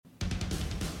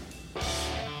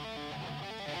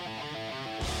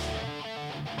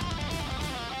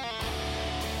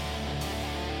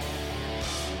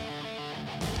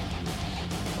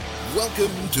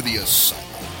Welcome to the Asylum.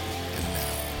 And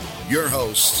now, your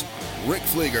hosts, Rick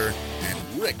Fleeger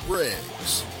and Rick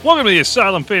Briggs. Welcome to the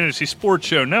Asylum Fantasy Sports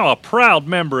Show, now a proud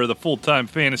member of the Full-Time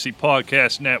Fantasy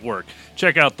Podcast Network.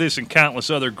 Check out this and countless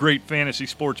other great fantasy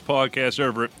sports podcasts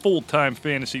over at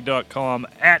fulltimefantasy.com,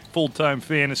 at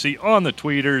fulltimefantasy on the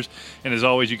tweeters. And as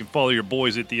always, you can follow your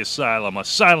boys at the Asylum,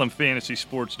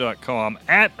 asylumfantasysports.com,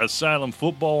 at Asylum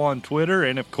Football on Twitter,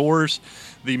 and of course,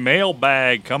 the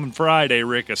mailbag coming Friday,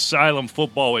 Rick,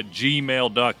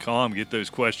 asylumfootball@gmail.com. Get those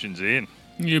questions in.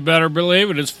 You better believe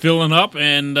it. It's filling up,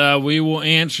 and we will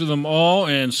answer them all,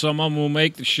 and some of them will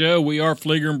make the show. We are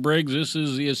Fleeger and Briggs. This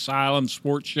is the Asylum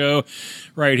Sports Show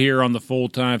right here on the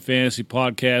Full-Time Fantasy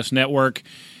Podcast Network.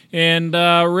 And,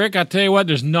 Rick, I tell you what,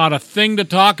 there's not a thing to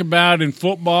talk about in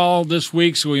football this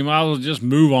week, so we might as well just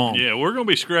move on. Yeah, we're going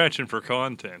to be scratching for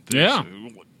content. Yeah.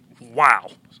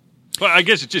 Wow. Well, I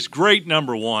guess it's just great,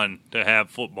 number one, to have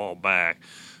football back.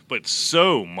 But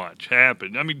so much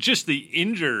happened. I mean, just the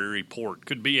injury report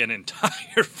could be an entire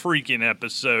freaking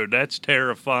episode. That's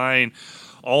terrifying.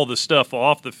 All the stuff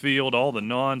off the field, all the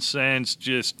nonsense,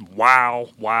 just wow.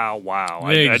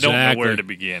 Exactly. I don't know where to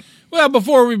begin. Well,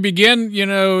 before we begin,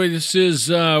 this is,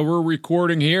 we're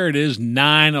recording here. It is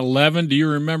 9/11. Do you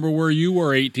remember where you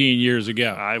were 18 years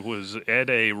ago? I was at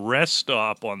a rest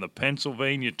stop on the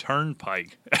Pennsylvania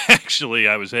Turnpike. Actually,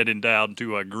 I was heading down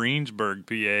to Greensburg,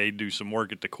 PA, do some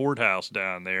work at the courthouse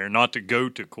down there. Not to go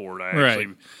to court. I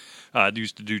actually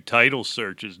used to do title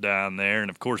searches down there, and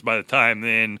of course, by the time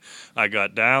then I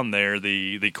got down there,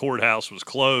 the courthouse was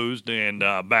closed, and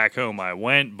back home I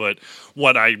went. But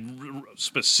what I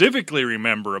specifically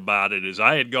remember about it is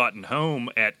I had gotten home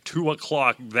at 2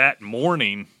 o'clock that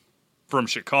morning from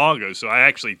Chicago, so I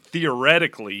actually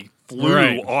theoretically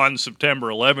flew on September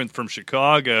 11th from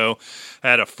Chicago.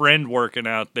 Had a friend working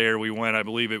out there. We went, I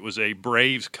believe it was a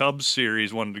Braves-Cubs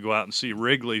series, wanted to go out and see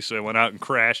Wrigley, so I went out and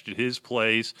crashed at his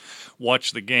place,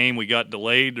 watched the game. We got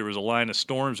delayed. There was a line of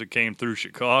storms that came through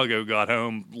Chicago, got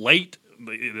home late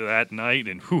that night,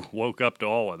 and woke up to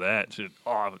all of that.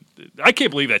 I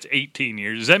can't believe that's 18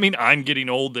 years. Does that mean I'm getting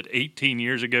old that 18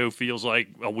 years ago feels like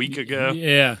a week ago?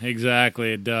 Yeah,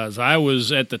 exactly, it does. I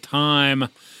was, at the time,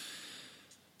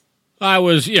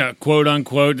 quote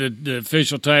unquote, the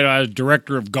official title, I was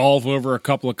director of golf over a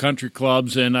couple of country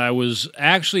clubs, and I was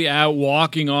actually out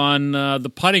walking on the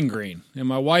putting green, and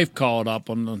my wife called up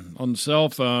on the cell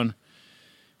phone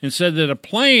and said that a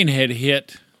plane had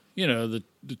hit,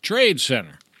 the trade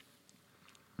center,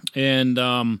 and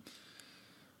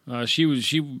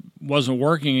she wasn't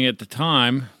working at the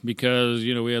time because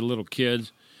we had little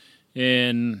kids,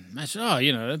 and I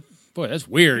said, boy, that's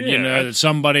weird, that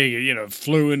somebody,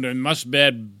 flew into, must have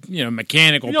had,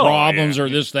 mechanical problems or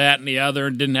this, that, and the other,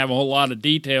 and didn't have a whole lot of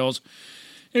details.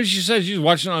 And she said she was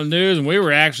watching on the news, and we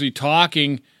were actually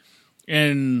talking,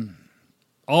 and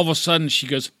all of a sudden she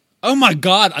goes, "Oh my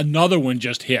God, another one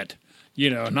just hit,"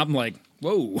 and I'm like,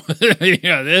 whoa,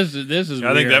 this is weird.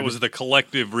 I think that was the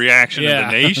collective reaction of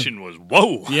the nation was,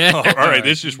 whoa. Yeah. All right,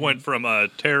 this just went from a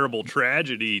terrible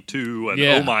tragedy to an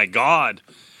oh my God.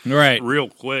 Right. Real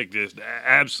quick, just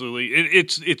absolutely.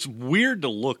 It's weird to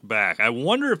look back. I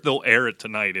wonder if they'll air it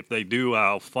tonight. If they do,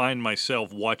 I'll find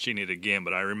myself watching it again.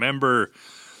 But I remember,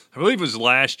 I believe it was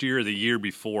last year or the year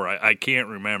before. I can't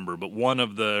remember. But one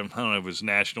of the, I don't know if it was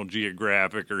National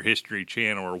Geographic or History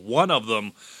Channel or one of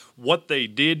them, what they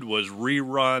did was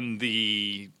rerun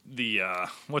the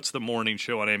what's the morning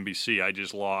show on NBC? I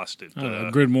just lost it.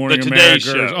 Good Morning the America.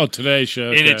 Show. Oh, Today Show.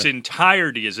 Okay. In its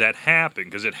entirety as that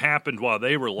happened, because it happened while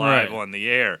they were live on the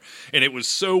air. And it was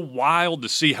so wild to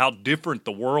see how different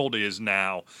the world is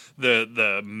now.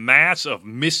 The mass of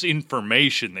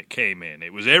misinformation that came in.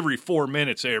 It was every 4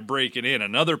 minutes they were breaking in.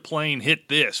 Another plane hit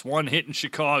this. One hit in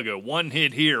Chicago. One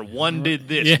hit here. One did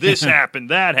this. Yeah. This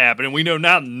happened. That happened. And we know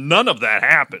now none of that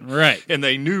happened. Right. And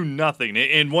they knew nothing.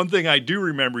 And one thing I do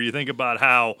remember, you think about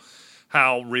how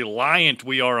reliant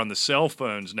we are on the cell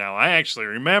phones now. I actually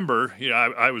remember,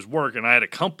 I was working. I had a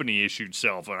company-issued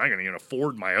cell phone. I couldn't even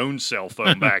afford my own cell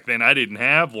phone back then. I didn't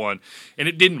have one, and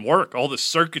it didn't work. All the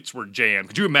circuits were jammed.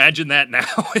 Could you imagine that now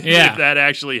if that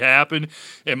actually happened?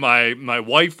 And my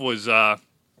wife was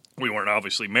we weren't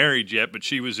obviously married yet, but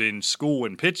she was in school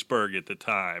in Pittsburgh at the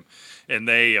time. And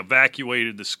they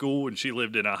evacuated the school, and she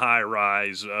lived in a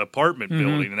high-rise apartment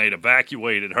building, and they'd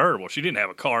evacuated her. Well, she didn't have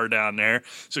a car down there,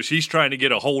 so she's trying to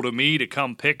get a hold of me to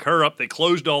come pick her up. They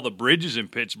closed all the bridges in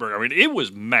Pittsburgh. I mean, it was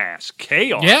mass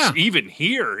chaos, even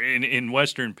here in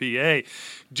Western PA,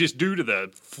 just due to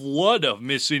the flood of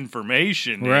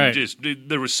misinformation. Right. And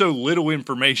there was so little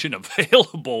information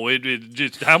available. It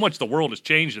just how much the world has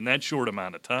changed in that short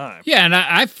amount of time. time. Yeah, and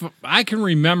I can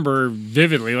remember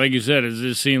vividly, like you said, it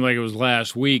just seemed like it was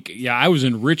last week. Yeah, I was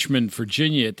in Richmond,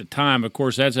 Virginia at the time. Of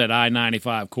course, that's that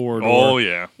I-95 corridor. Oh,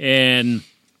 yeah. And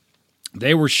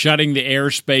they were shutting the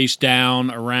airspace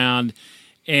down around,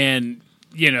 and,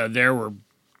 there were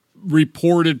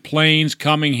reported planes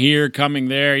coming here, coming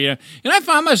there, And I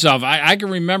found myself, I can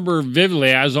remember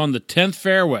vividly, I was on the 10th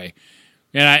fairway,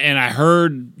 and I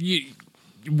heard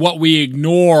what we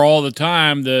ignore all the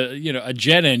time, a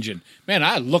jet engine. Man,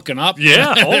 I was looking up.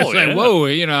 Yeah, it's like, whoa,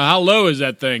 how low is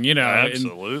that thing?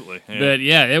 Absolutely. But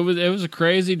it was a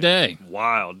crazy day.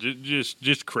 Wild,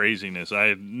 just craziness.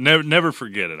 I never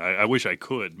forget it. I wish I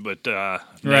could, but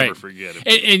never forget it.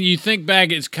 And you think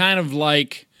back, it's kind of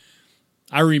like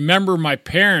I remember my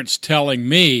parents telling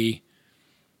me,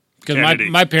 because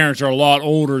my parents are a lot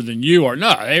older than you are.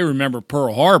 No, they remember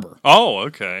Pearl Harbor. Oh,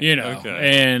 okay.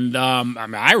 Okay. And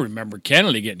I remember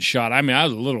Kennedy getting shot. I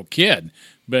was a little kid.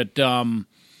 But,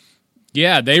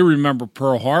 they remember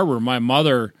Pearl Harbor. My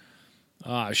mother,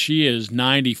 she is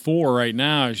 94 right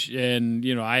now.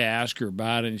 And, I asked her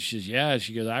about it, and she says, yeah.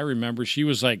 She goes, I remember. She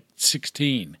was like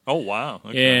 16. Oh, wow.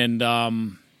 Okay.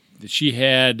 And she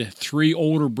had 3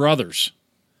 older brothers.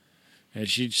 And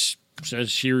she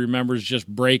says she remembers just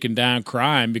breaking down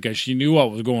crying because she knew what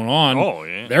was going on. Oh,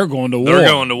 yeah. They're going to war. They're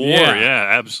going to war, yeah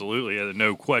absolutely. Yeah,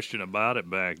 no question about it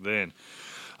back then.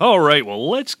 All right, well,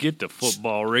 let's get to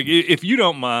football, Rick. If you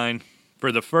don't mind,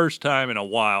 for the first time in a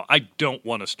while, I don't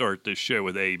want to start this show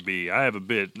with AB. I have a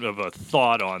bit of a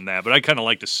thought on that, but I kind of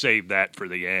like to save that for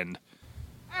the end.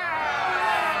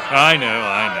 I know.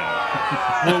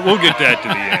 We'll get that to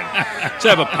the end. Let's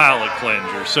have a palate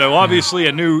cleanser. So, obviously,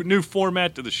 a new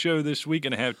format to the show this week.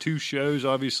 Going to have 2 shows.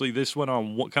 Obviously, this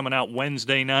one coming out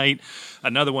Wednesday night,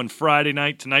 another one Friday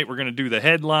night. Tonight, we're going to do the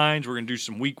headlines. We're going to do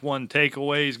some Week 1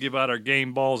 takeaways, give out our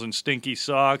game balls and stinky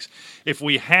socks. If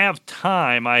we have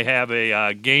time, I have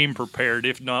a game prepared.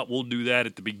 If not, we'll do that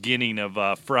at the beginning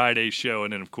of Friday's show.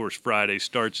 And then, of course, Friday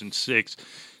starts in 6.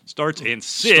 Starts in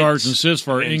 6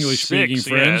 for our English-speaking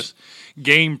friends. Yes.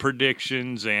 Game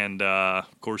predictions and,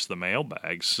 of course, the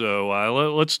mailbags. So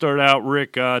let's start out,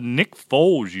 Rick. Nick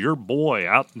Foles, your boy,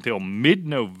 out until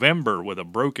mid-November with a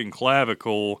broken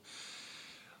clavicle.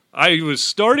 I was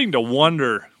starting to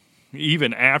wonder,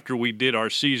 even after we did our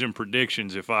season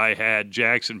predictions, if I had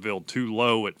Jacksonville too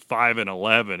low at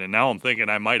 5-11, and now I'm thinking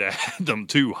I might have had them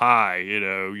too high.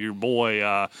 Your boy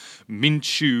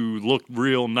Minshew looked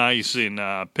real nice in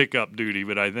pickup duty,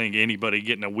 but I think anybody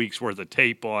getting a week's worth of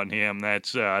tape on him,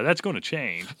 that's going to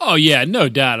change. Oh yeah, no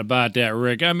doubt about that,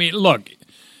 Rick. I mean, look.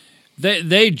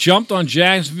 They jumped on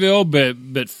Jacksonville, but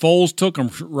Foles took them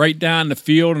right down the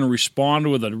field and responded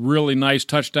with a really nice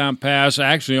touchdown pass,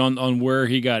 actually on where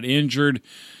he got injured.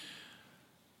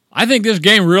 I think this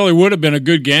game really would have been a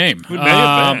good game. It may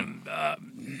have been.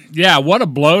 Yeah, what a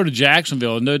blow to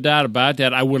Jacksonville, no doubt about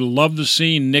that. I would have loved to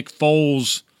see Nick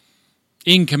Foles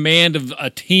in command of a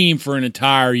team for an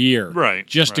entire year. Right.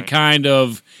 Just to kind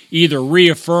of either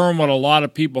reaffirm what a lot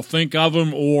of people think of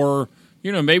him or –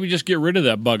 maybe just get rid of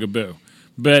that bugaboo.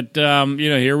 But,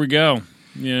 here we go.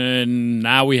 And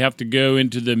now we have to go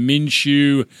into the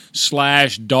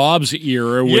Minshew/Dobbs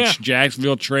era, which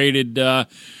Jacksonville traded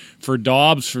for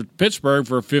Dobbs for Pittsburgh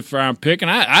for a 5th-round pick. And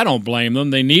I don't blame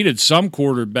them. They needed some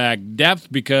quarterback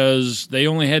depth because they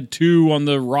only had 2 on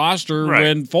the roster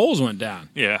when Foles went down.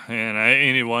 Yeah, and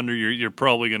any wonder you're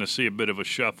probably going to see a bit of a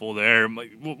shuffle there.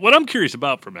 What I'm curious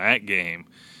about from that game,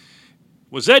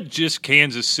 was that just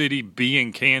Kansas City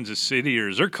being Kansas City, or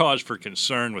is there cause for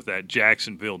concern with that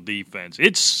Jacksonville defense?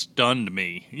 It stunned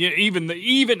me,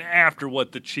 even after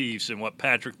what the Chiefs and what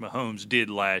Patrick Mahomes did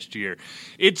last year.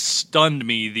 It stunned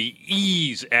me the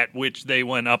ease at which they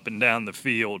went up and down the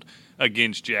field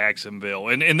against Jacksonville.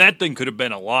 And that thing could have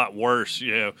been a lot worse.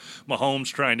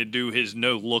 Mahomes trying to do his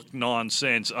no-look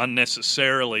nonsense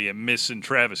unnecessarily and missing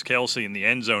Travis Kelce in the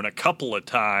end zone a couple of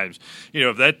times.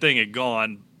 If that thing had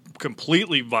gone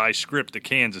completely by script to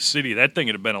Kansas City, that thing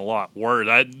would have been a lot worse.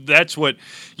 That's what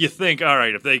you think. All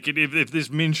right, if this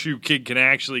Minshew kid can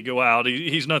actually go out,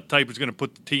 he's not the type who's going to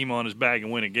put the team on his back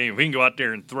and win a game. If he can go out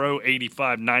there and throw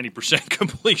 85-90%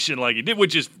 completion like he did,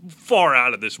 which is far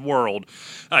out of this world,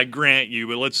 I grant you.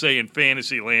 But let's say in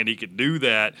fantasy land he could do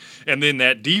that, and then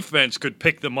that defense could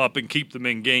pick them up and keep them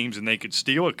in games, and they could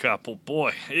steal a couple.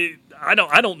 Boy, I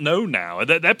don't know now.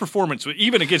 That performance,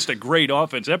 even against a great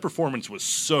offense, that performance was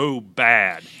so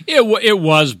bad. It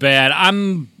was bad.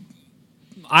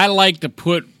 I like to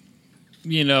put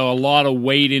a lot of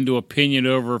weight into opinion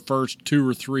over the first 2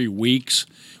 or 3 weeks.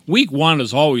 Week 1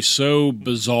 is always so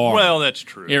bizarre. Well, that's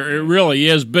true. It really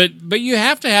is. But you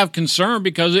have to have concern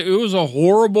because it was a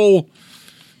horrible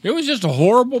It was just a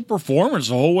horrible performance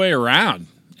the whole way around.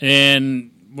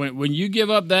 And when you give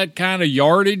up that kind of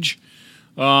yardage,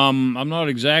 I'm not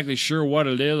exactly sure what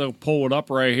it is. I'll pull it up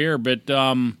right here, but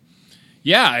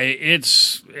yeah,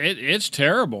 it's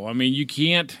terrible. I mean, you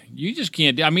just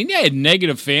can't. I mean, they had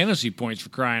negative fantasy points for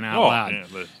crying out loud.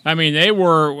 Yeah, I mean, they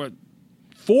were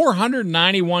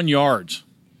 491 yards,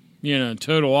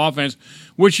 total offense.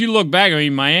 Which you look back, I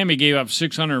mean, Miami gave up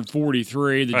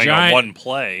 643. The Giants one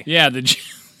play. Yeah, the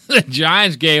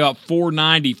Giants gave up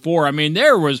 494. I mean,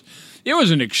 it was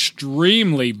an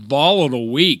extremely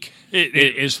volatile week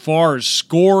as far as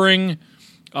scoring.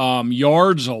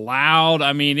 Yards allowed.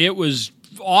 I mean, it was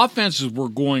offenses were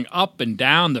going up and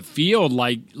down the field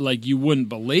like you wouldn't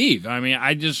believe. I mean,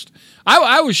 I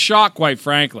was shocked, quite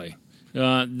frankly,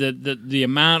 the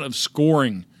amount of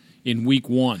scoring in week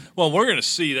one. Well, we're going to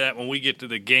see that when we get to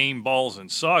the game balls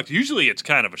and socks. Usually it's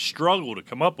kind of a struggle to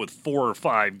come up with 4 or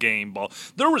 5 game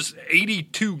balls. There was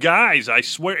 82 guys, I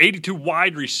swear, 82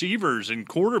 wide receivers and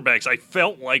quarterbacks I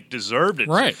felt like deserved it.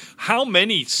 Right. How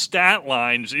many stat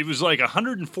lines? It was like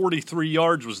 143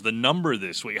 yards was the number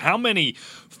this week. How many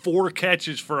 4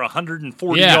 catches for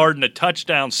 140 yard and a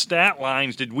touchdown stat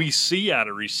lines did we see out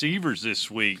of receivers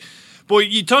this week? Boy,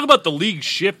 you talk about the league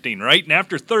shifting, right? And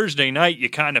after Thursday night, you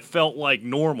kind of felt like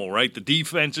normal, right? The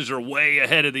defenses are way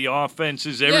ahead of the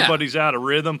offenses. Everybody's out of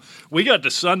rhythm. We got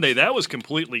to Sunday. That was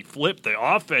completely flipped. The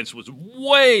offense was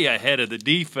way ahead of the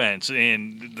defense,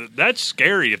 and that's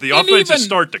scary. If the offenses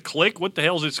start to click, what the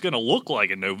hell is it going to look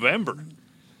like in November?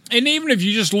 And even if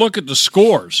you just look at the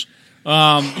scores,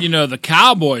 the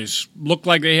Cowboys looked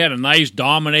like they had a nice,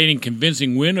 dominating,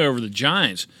 convincing win over the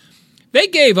Giants. They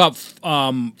gave up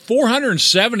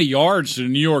 470 yards to the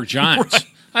New York Giants. Right.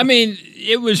 I mean,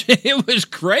 it was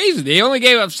crazy. They only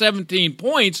gave up 17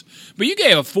 points, but you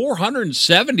gave up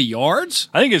 470 yards?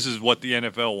 I think this is what the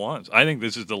NFL wants. I think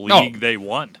this is the league they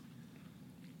want.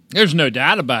 There's no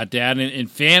doubt about that.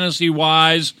 And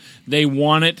fantasy-wise, they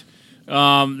want it.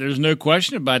 There's no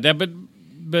question about that.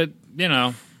 But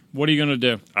what are you going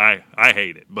to do? I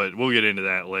hate it, but we'll get into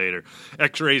that later.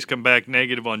 X-rays come back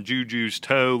negative on Juju's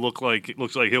toe. Looks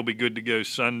like he'll be good to go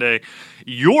Sunday.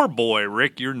 Your boy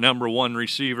Rick, your number one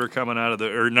receiver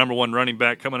number one running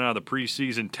back coming out of the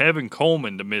preseason, Tevin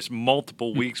Coleman, to miss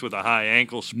multiple weeks with a high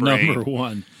ankle sprain. Number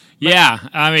one. Yeah,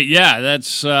 I mean,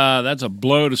 that's a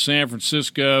blow to San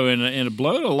Francisco and a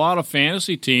blow to a lot of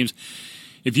fantasy teams.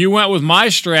 If you went with my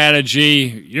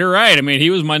strategy, you're right. I mean, he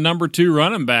was my number 2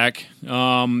 running back.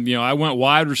 I went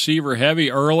wide receiver heavy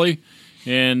early,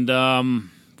 and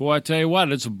boy, I tell you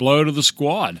what, it's a blow to the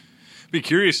squad. Be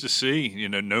curious to see.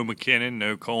 No McKinnon,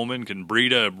 no Coleman. Can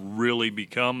Breida really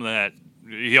become that?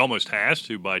 He almost has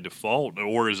to by default,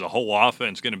 or is the whole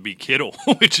offense going to be Kittle,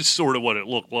 which is sort of what it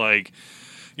looked like.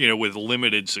 With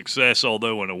limited success,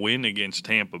 although in a win against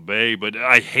Tampa Bay. But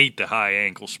I hate the high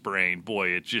ankle sprain. Boy,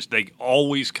 it's just they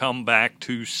always come back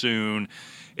too soon.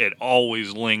 It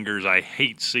always lingers. I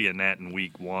hate seeing that in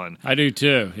week one. I do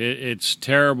too. It's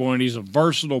terrible, and he's a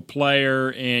versatile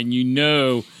player, and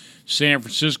San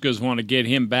Francisco's want to get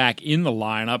him back in the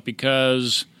lineup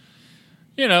because,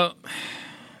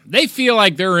 they feel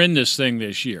like they're in this thing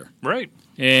this year. Right.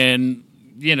 And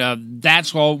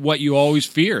that's what you always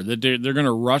fear, that they're going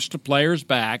to rush the players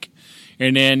back,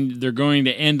 and then they're going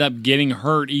to end up getting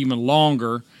hurt even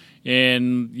longer,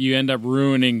 and you end up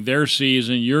ruining their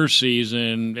season, your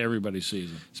season, everybody's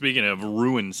season. Speaking of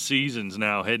ruined seasons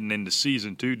now, heading into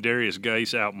season 2, Darius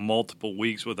Geis out multiple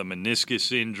weeks with a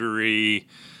meniscus injury.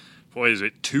 Boy, is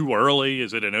it too early?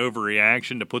 Is it an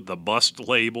overreaction to put the bust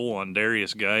label on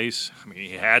Darius Geis? I mean,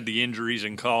 he had the injuries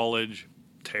in college.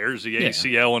 Tears the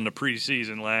ACL in the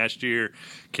preseason last year.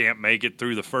 Can't make it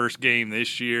through the first game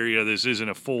this year. This isn't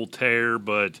a full tear,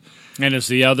 but... And it's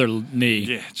the other knee.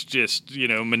 Yeah, it's just,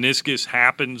 meniscus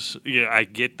happens. Yeah, I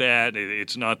get that.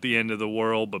 It's not the end of the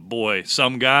world, but boy,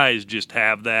 some guys just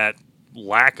have that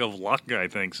lack of luck, I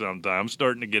think, sometimes. I'm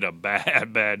starting to get a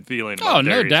bad feeling about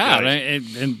no Darius doubt.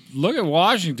 Geis. And look at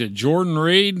Washington. Jordan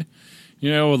Reed...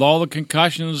 with all the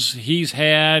concussions he's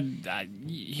had,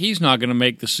 he's not going to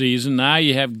make the season. Now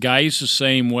you have Geis the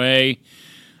same way.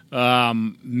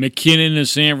 McKinnon in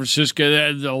San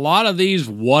Francisco. A lot of these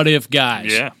what-if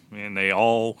guys. Yeah, and they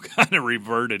all kind of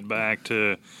reverted back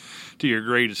to your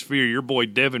greatest fear. Your boy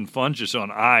Devin Funchess on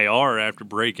IR after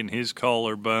breaking his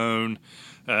collarbone.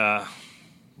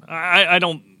 I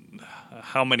don't...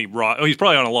 How many he's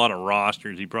probably on a lot of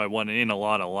rosters. He probably wasn't in a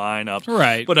lot of lineups.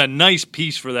 Right. But a nice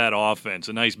piece for that offense,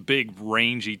 a nice big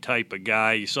rangy type of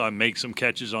guy. You saw him make some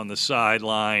catches on the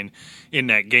sideline in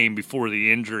that game before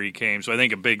the injury came. So I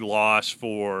think a big loss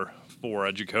for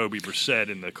Jacoby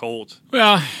Brissett and the Colts.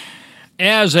 Well,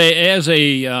 As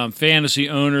a fantasy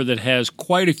owner that has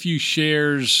quite a few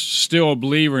shares, still a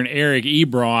believer in Eric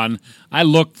Ebron, I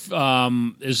look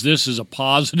as this is a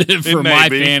positive for my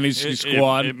fantasy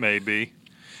squad. It may be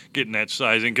getting that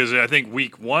sizing because I think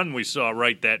week 1 we saw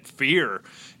that fear.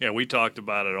 We talked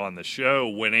about it on the show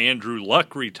when Andrew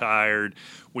Luck retired.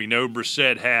 We know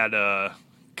Brissett had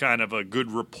kind of a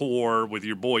good rapport with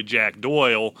your boy Jack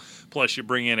Doyle. Plus, you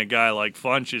bring in a guy like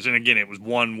Funches, and again, it was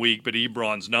 1 week, but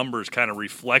Ebron's numbers kind of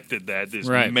reflected that. This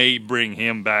may bring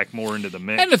him back more into the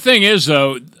mix. And the thing is,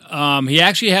 though, he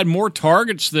actually had more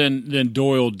targets than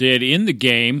Doyle did in the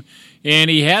game, and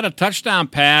he had a touchdown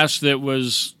pass that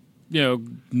was,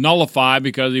 nullified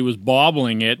because he was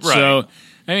bobbling it. Right. So,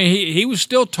 I mean, he was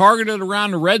still targeted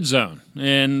around the red zone,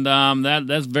 and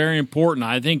that's very important.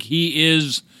 I think he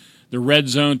is the red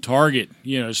zone target,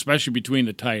 especially between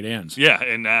the tight ends. Yeah,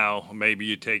 and now maybe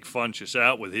you take Funchess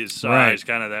out with his size,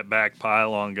 kind of that back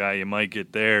pylon guy you might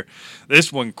get there.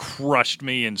 This one crushed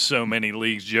me in so many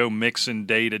leagues. Joe Mixon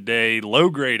day-to-day,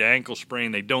 low-grade ankle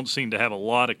sprain. They don't seem to have a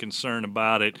lot of concern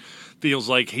about it. Feels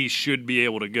like he should be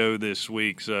able to go this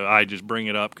week, so I just bring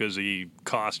it up because he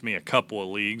cost me a couple of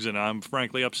leagues, and I'm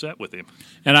frankly upset with him.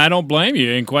 And I don't blame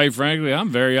you, and quite frankly, I'm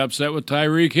very upset with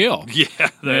Tyreek Hill. Yeah,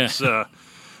 that's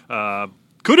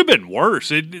could have been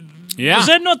worse. Was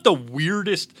that not the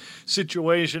weirdest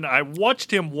situation? I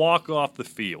watched him walk off the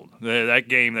field. That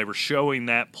game, they were showing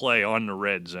that play on the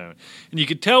red zone. And you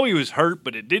could tell he was hurt,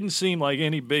 but it didn't seem like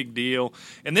any big deal.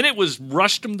 And then it was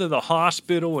rushed him to the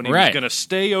hospital, and he was going to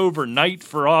stay overnight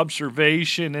for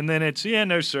observation. And then it's,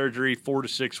 no surgery, 4 to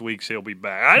 6 weeks, he'll be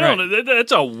back. I don't know.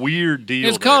 That's a weird deal.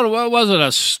 It's called, what was it, a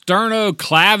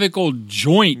sternoclavicle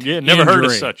joint never injury. Heard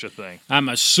of such a thing. I'm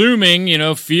assuming,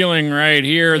 feeling right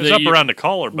here. It's up around the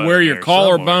collarbone. Where your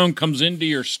collarbone comes into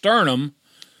your sternum.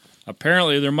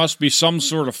 Apparently, there must be some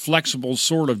sort of flexible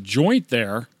sort of joint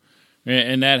there,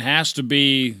 and that has to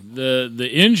be the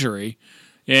injury.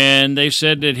 And they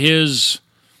said that his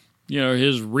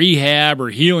rehab or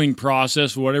healing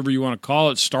process, whatever you want to call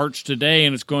it, starts today,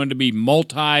 and it's going to be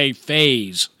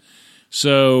multi-phase.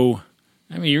 So,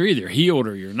 I mean, you're either healed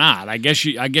or you're not. I guess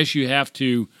you have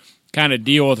to kind of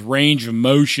deal with range of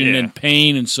motion and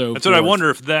pain and so forth. That's what I wonder,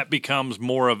 if that becomes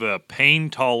more of a pain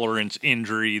tolerance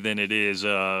injury than it is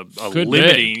a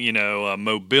limiting, a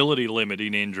mobility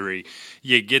limiting injury.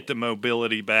 You get the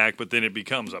mobility back, but then it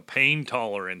becomes a pain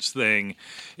tolerance thing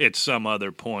at some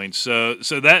other point. So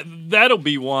that'll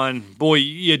be one. Boy,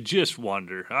 you just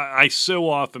wonder. I so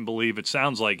often believe it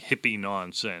sounds like hippie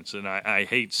nonsense, and I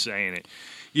hate saying it.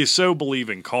 You so believe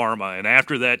in karma, and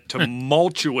after that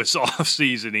tumultuous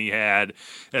offseason he had,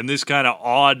 and this kind of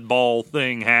oddball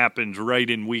thing happens right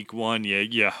in week 1,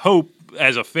 you hope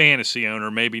as a fantasy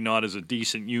owner, maybe not as a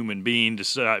decent human being,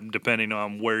 depending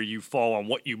on where you fall on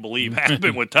what you believe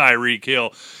happened with Tyreek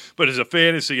Hill. But as a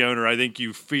fantasy owner, I think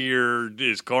you fear,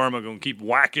 is karma going to keep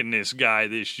whacking this guy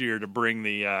this year to bring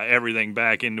the everything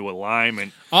back into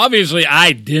alignment? Obviously,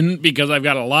 I didn't, because I've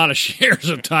got a lot of shares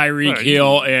of Tyreek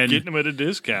Hill. And getting them at a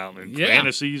discount. And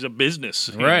fantasy's a business.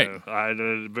 Right.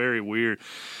 Very weird.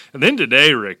 And then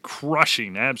today, Rick,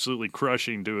 absolutely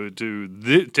crushing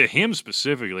to him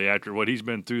specifically after what he's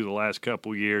been through the last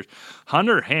couple years.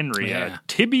 Hunter Henry, a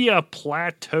tibia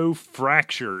plateau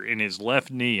fracture in his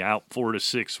left knee, out 4 to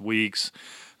 6 weeks.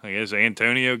 I guess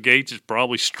Antonio Gates is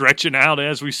probably stretching out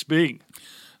as we speak.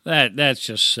 That's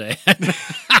just sad.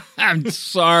 I'm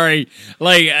sorry.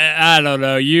 I don't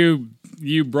know. You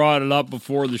brought it up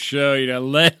before the show.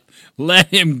 Let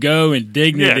him go in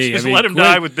dignity. Yes, let him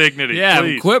die with dignity. Yeah,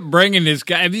 please. Quit bringing this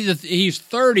guy. I mean, he's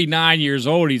 39 years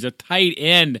old. He's a tight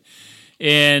end,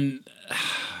 and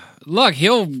look,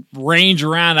 he'll range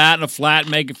around out in the flat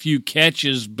and make a few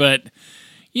catches, but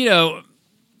you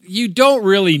don't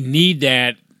really need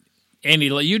that.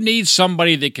 You need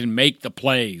somebody that can make the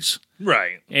plays,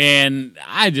 right? And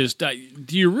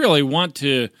do you really want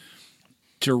to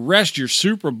rest your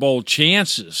Super Bowl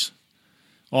chances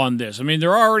on this? I mean,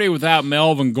 they're already without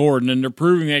Melvin Gordon, and they're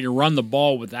proving they can run the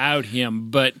ball without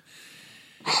him. But,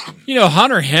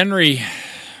 Hunter Henry,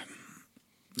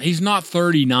 he's not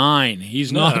 39.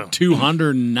 He's not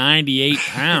 298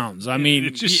 pounds. I mean,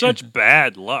 it's just such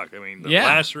bad luck. I mean, the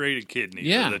lacerated kidney,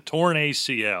 the torn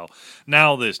ACL.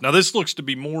 Now this looks to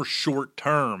be more short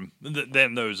term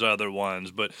than those other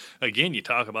ones. But again, you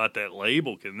talk about that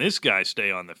label. Can this guy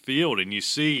stay on the field? And you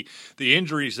see the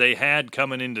injuries they had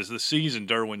coming into the season.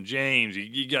 Derwin James,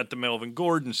 you got the Melvin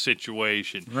Gordon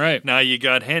situation. Right. Now you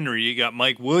got Henry, you got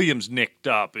Mike Williams nicked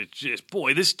up. It's just,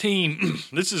 boy, this team,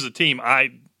 this is a team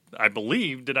I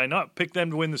believe, did I not pick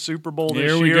them to win the Super Bowl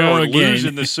Here this we year go or again.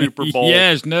 losing the Super Bowl?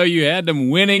 Yes, no, you had them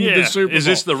winning the Super Bowl. Is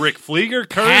this the Rick Fleeger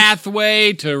curse?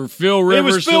 Pathway to Phil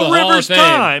Rivers. It was Phil to the Hall Rivers' of Fame.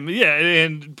 time. Yeah,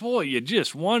 and boy, you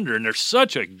just wonder. And they're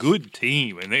such a good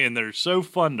team, and they're so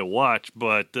fun to watch.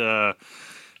 But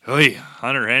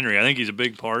Hunter Henry, I think he's a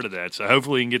big part of that. So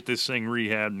hopefully he can get this thing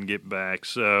rehabbed and get back.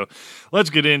 So let's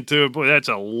get into it. Boy, that's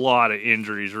a lot of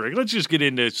injuries, Rick. Let's just get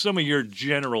into some of your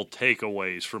general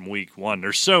takeaways from week one.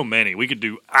 There's so many. We could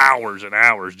do hours and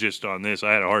hours just on this.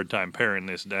 I had a hard time paring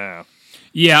this down.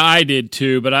 Yeah, I did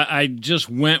too, but I just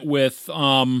went with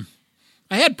I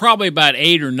had probably about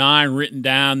 8 or 9 written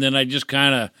down, then I just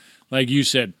kind of, like you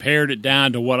said, pared it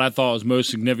down to what I thought was most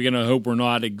significant. I hope we're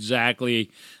not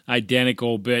exactly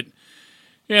identical, but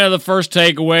yeah, the first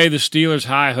takeaway, the Steelers'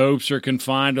 high hopes are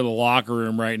confined to the locker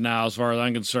room right now as far as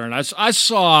I'm concerned. I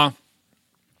saw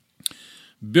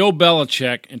Bill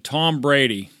Belichick and Tom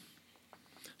Brady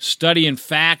studying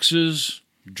faxes,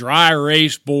 dry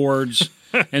erase boards,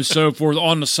 and so forth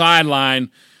on the sideline.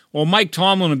 Well, Mike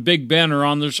Tomlin and Big Ben are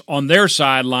on their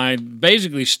sideline,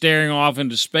 basically staring off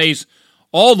into space.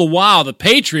 All the while, the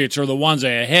Patriots are the ones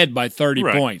that are ahead by 30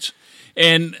 points.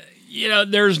 And,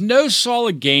 there's no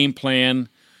solid game plan,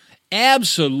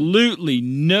 absolutely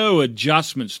no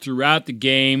adjustments throughout the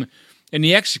game, and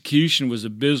the execution was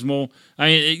abysmal. I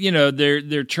mean,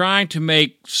 they're trying to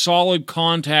make solid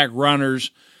contact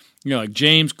runners, like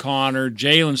James Conner,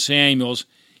 Jalen Samuels,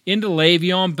 into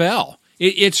Le'Veon Bell.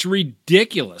 It's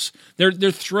ridiculous. They're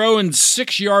throwing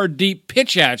 6-yard deep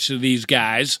pitch outs to these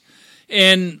guys,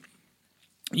 and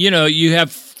you have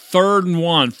 3rd and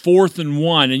 1, 4th and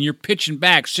 1, and you're pitching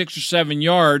back 6 or 7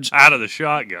 yards out of the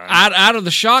shotgun. Out of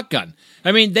the shotgun.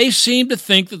 I mean, they seem to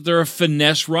think that they're a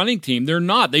finesse running team. They're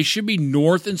not. They should be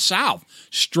north and south,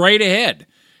 straight ahead.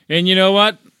 And you know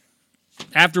what?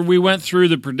 After we went through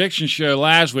the prediction show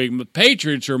last week, the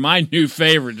Patriots are my new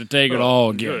favorite to take it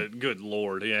all again. Good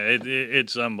Lord. Yeah,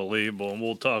 it's unbelievable. And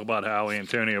we'll talk about how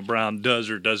Antonio Brown does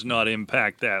or does not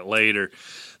impact that later.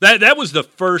 That was the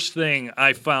first thing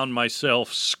I found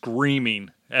myself screaming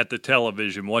at the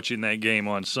television watching that game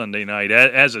on Sunday night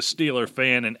as a Steeler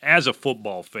fan and as a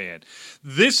football fan.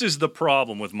 This is the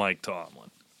problem with Mike Tomlin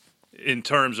in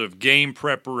terms of game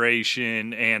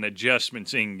preparation and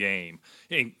adjustments in game.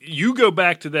 And you go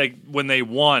back to that when they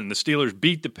won. The Steelers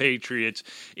beat the Patriots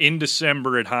in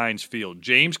December at Heinz Field.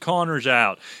 James Conner's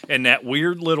out, and that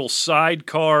weird little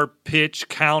sidecar pitch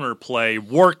counterplay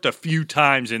worked a few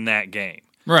times in that game.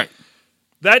 Right.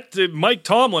 That Mike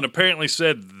Tomlin apparently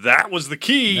said that was the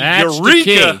key. That's Eureka! the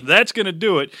key. That's going to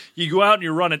do it. You go out and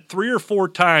you run it 3 or 4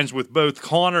 times with both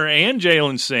Conner and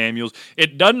Jalen Samuels.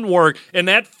 It doesn't work, and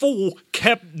that fool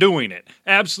kept doing it.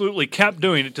 Absolutely kept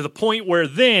doing it to the point where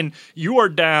then you are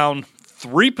down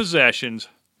 3 possessions.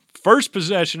 First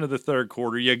possession of the third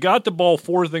quarter, you got the ball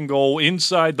 4th and goal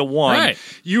inside the 1. Right.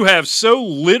 You have so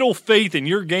little faith in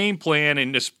your game plan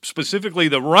and specifically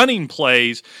the running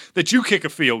plays that you kick a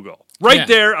field goal. Right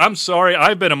there, I'm sorry,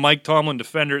 I've been a Mike Tomlin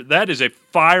defender. That is a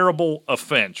fireable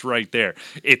offense right there.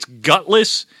 It's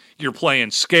gutless. You're playing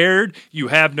scared. You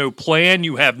have no plan.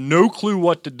 You have no clue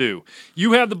what to do.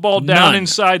 You have the ball down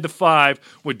inside the 5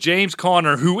 with James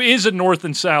Conner, who is a north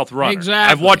and south runner.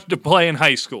 Exactly. I've watched him play in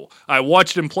high school. I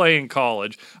watched him play in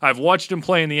college. I've watched him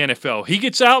play in the NFL. He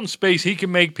gets out in space. He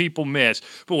can make people miss.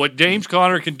 But what James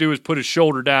Conner can do is put his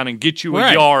shoulder down and get you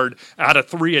a yard out of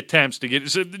 3 attempts to get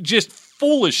it. So just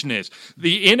foolishness.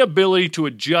 The inability to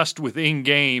adjust within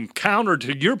game, counter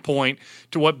to your point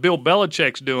to what Bill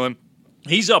Belichick's doing.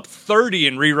 He's up 30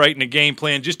 and rewriting the game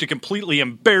plan just to completely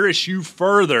embarrass you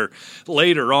further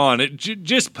later on. It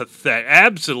just pathetic,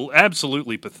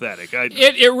 absolutely pathetic.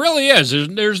 It really is.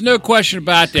 There's no question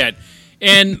about that.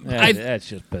 And that's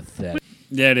just pathetic.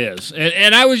 That is.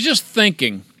 And I was just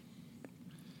thinking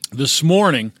this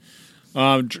morning,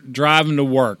 driving to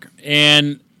work,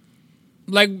 and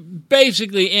like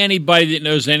basically anybody that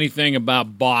knows anything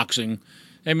about boxing,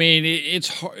 I mean,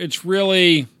 it's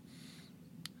really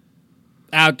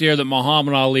out there that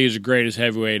Muhammad Ali is the greatest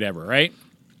heavyweight ever, right?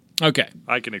 Okay.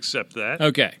 I can accept that.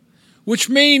 Okay. Which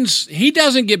means he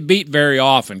doesn't get beat very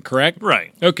often, correct?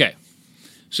 Right. Okay.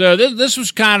 So this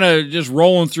was kind of just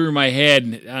rolling through my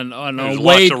head on There's a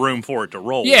way. Lots of room for it to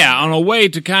roll. Yeah, on a way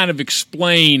to kind of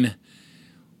explain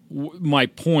my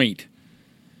point.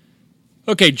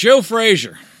 Okay, Joe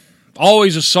Frazier,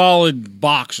 always a solid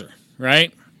boxer,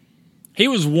 right? He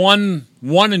was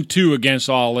 1-2 against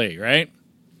Ali, right?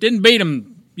 Didn't beat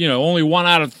him, only 1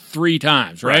 out of 3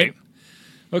 times, right?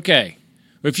 Okay.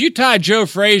 If you tie Joe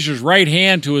Frazier's right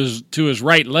hand to his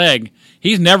right leg,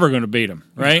 he's never going to beat him,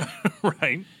 right?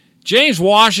 Right. James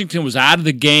Washington was out of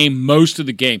the game most of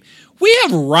the game. We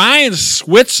have Ryan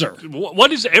Switzer.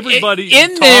 What is everybody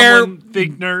in Tomlin, there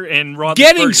Figner, and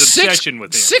getting Rodgers' obsession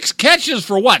with him? 6 catches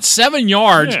for what? 7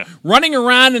 yards, Yeah. running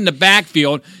around in the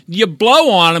backfield. You blow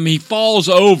on him, he falls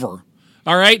over.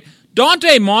 All right?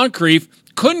 Dante Moncrief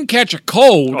couldn't catch a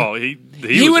cold. Oh, he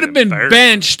would have been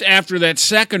benched after that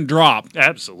second drop.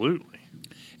 Absolutely.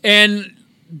 And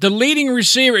the leading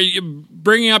receiver,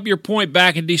 bringing up your point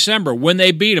back in December, when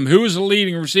they beat him, who was the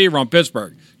leading receiver on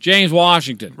Pittsburgh? James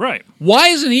Washington. Right. Why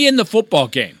isn't he in the football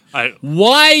game?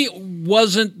 Why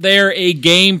wasn't there a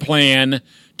game plan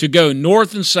to go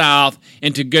north and south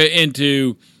and to go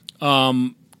into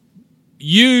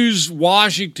use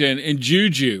Washington and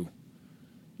Juju,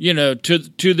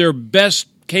 to their best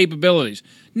capabilities?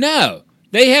 No.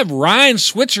 They have Ryan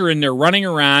Switzer in there running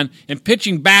around and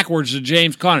pitching backwards to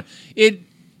James Conner.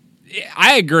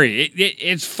 I agree.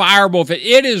 It's fireable.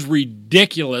 It is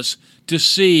ridiculous to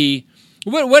see.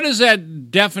 What is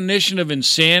that definition of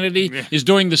insanity? Yeah. Is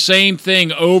doing the same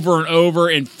thing over and over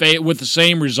and with the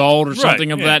same result or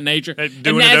something of that nature?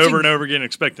 Doing it over and over again,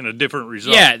 expecting a different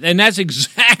result. Yeah, and that's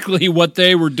exactly what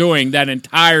they were doing that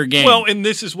entire game. Well, and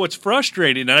this is what's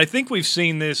frustrating, and I think we've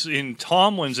seen this in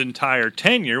Tomlin's entire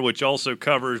tenure, which also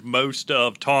covers most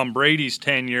of Tom Brady's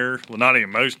tenure. Well, not even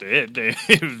most of it.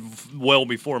 It was well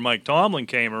before Mike Tomlin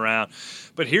came around.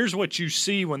 But here's what you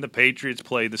see when the Patriots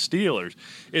play the Steelers,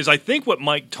 is I think what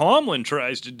Mike Tomlin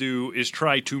tries to do is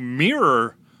try to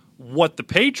mirror what the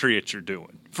Patriots are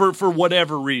doing for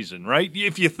whatever reason, right?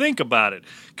 If you think about it,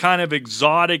 kind of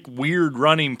exotic, weird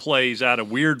running plays out of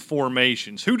weird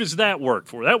formations. Who does that work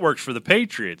for? That works for the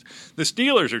Patriots. The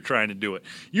Steelers are trying to do it.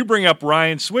 You bring up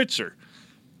Ryan Switzer.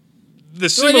 The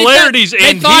similarities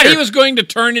They thought he was going to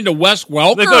turn into Wes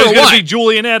Welker. They thought he was going to be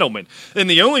Julian Edelman. And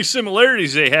the only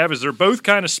similarities they have is they're both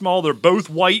kind of small, they're both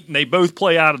white, and they both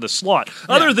play out of the slot.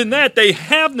 Other than that, they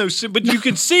have no but you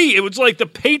can see it was like the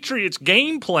Patriots'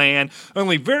 game plan,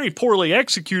 only very poorly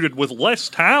executed with less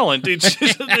talent.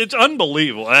 It's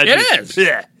unbelievable. It is.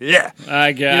 Yeah. I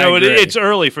agree. It's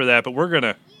early for that, but we're going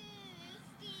to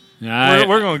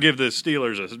we're going to give the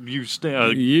Steelers a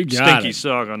stinky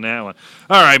song on that one.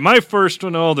 All right, my first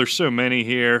one. Oh, there's so many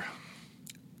here.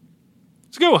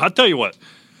 Let's go. I'll tell you what.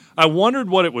 I wondered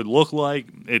what it would look like.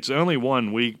 It's only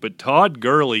 1 week, but Todd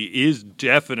Gurley is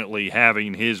definitely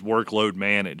having his workload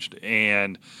managed.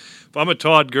 And if I'm a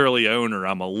Todd Gurley owner,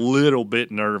 I'm a little bit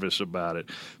nervous about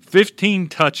it. 15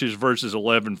 touches versus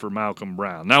 11 for Malcolm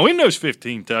Brown. Now, in those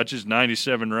 15 touches,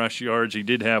 97 rush yards, he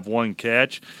did have 1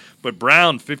 catch. But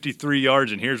Brown, 53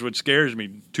 yards, and here's what scares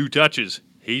me, 2 touches.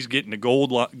 He's getting the goal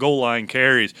line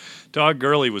carries. Todd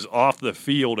Gurley was off the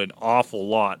field an awful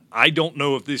lot. I don't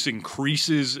know if this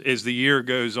increases as the year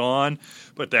goes on,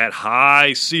 but that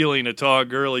high ceiling of Todd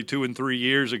Gurley 2 and 3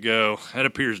 years ago, that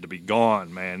appears to be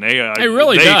gone, man. It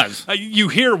really does. You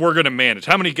hear we're going to manage.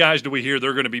 How many guys do we hear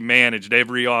they're going to be managed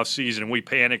every offseason, and we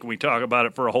panic and we talk about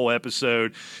it for a whole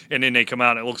episode, and then they come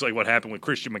out and it looks like what happened with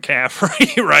Christian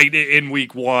McCaffery, right, in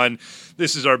week 1.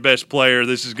 This is our best player.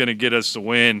 This is going to get us the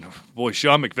win. Boy,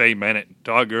 Sean McVay meant it.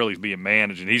 Todd Gurley's being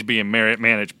managed, and he's being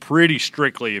managed pretty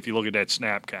strictly if you look at that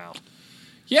snap count.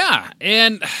 Yeah,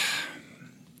 and,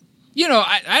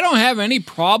 I don't have any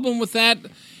problem with that.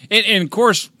 And, of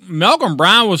course, Malcolm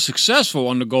Brown was successful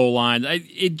on the goal line.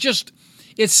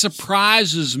 It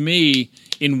surprises me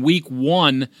in week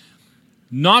 1,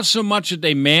 not so much that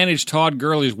they managed Todd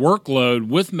Gurley's workload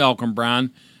with Malcolm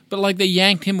Brown, but like they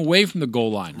yanked him away from the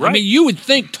goal line. Right. I mean, you would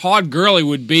think Todd Gurley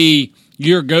would be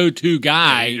your go-to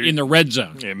guy in the red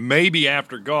zone. Yeah, maybe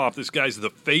after Goff, this guy's the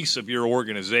face of your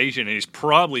organization, and he's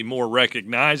probably more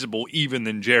recognizable even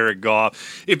than Jared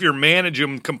Goff. If you manage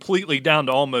him completely down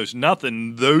to almost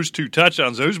nothing, those 2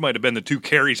 touchdowns, those might have been the 2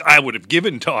 carries I would have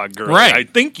given Todd Gurley. Right. I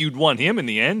think you'd want him in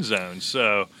the end zone.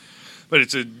 So, but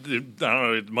I don't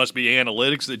know, it must be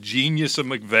analytics, the genius of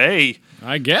McVay.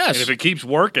 I guess. And if it keeps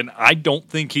working, I don't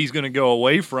think he's going to go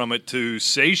away from it to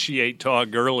satiate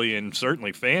Todd Gurley and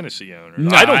certainly fantasy owners.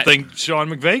 No, I don't think Sean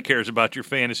McVay cares about your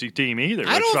fantasy team either.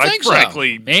 I don't think so.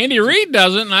 Andy Reid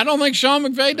doesn't, and I don't think Sean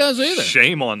McVay does either.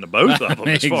 Shame on the both of them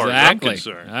as far as I'm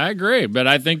concerned. I agree, but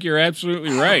I think you're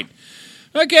absolutely right.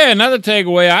 Okay, another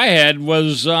takeaway I had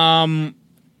was, you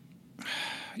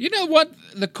know what?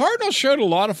 The Cardinals showed a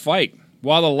lot of fight,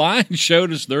 while the Lions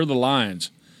showed us they're the Lions.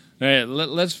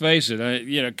 Let's face it.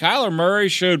 Kyler Murray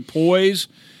showed poise.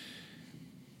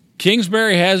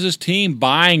 Kingsbury has his team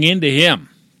buying into him,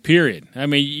 period. I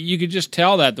mean, you could just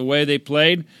tell that the way they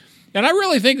played. And I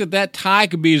really think that tie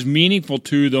could be as meaningful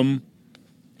to them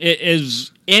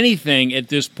as anything at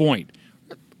this point.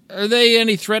 are they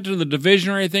any threat to the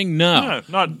division or anything? No.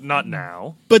 Not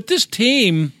now. But this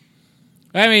team,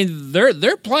 I mean,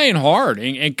 they're playing hard,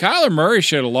 and Kyler Murray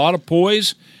showed a lot of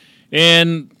poise.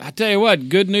 And I tell you what,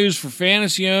 good news for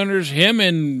fantasy owners. Him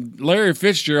and Larry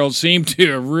Fitzgerald seem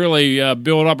to really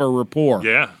build up a rapport.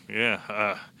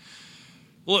 Yeah.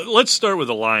 Let's start with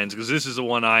the Lions, because this is the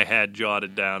one I had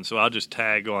jotted down, so I'll just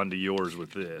tag on to yours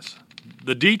with this.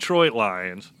 The Detroit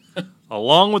Lions,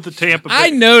 along with the Tampa Bay. I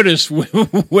noticed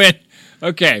when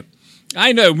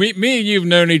I know, me and you have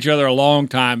known each other a long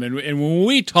time, and when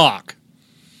we talk,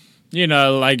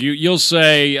 like you'll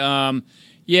say, I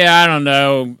don't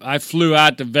know, I flew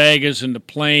out to Vegas in the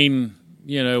plane,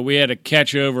 we had a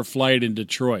catch-over flight in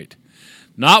Detroit.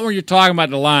 Not when you're talking about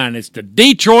the Lions, it's the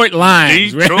Detroit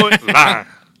Lions. Detroit Lions.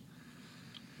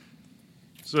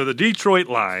 So the Detroit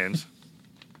Lions,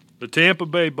 the Tampa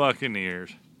Bay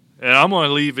Buccaneers, and I'm going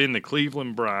to leave in the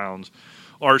Cleveland Browns,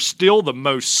 are still the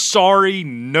most sorry,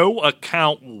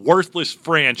 no-account, worthless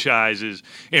franchises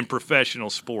in professional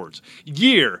sports.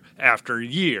 Year after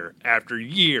year after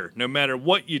year, no matter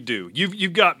what you do.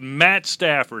 You've got Matt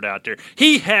Stafford out there.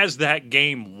 He has that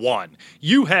game won.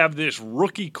 You have this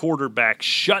rookie quarterback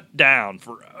shut down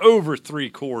for over 3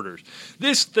 quarters.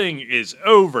 This thing is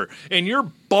over, and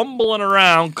you're bumbling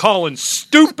around calling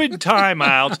stupid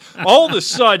timeouts. All of a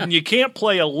sudden, you can't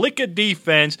play a lick of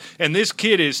defense, and this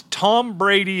kid is Tom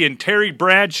Brady and Terry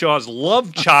Bradshaw's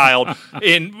love child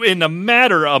in a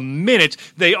matter of minutes.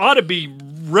 They ought to be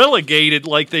relegated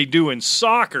like they do in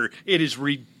soccer. It is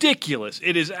ridiculous.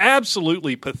 It is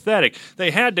absolutely pathetic.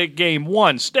 They had that game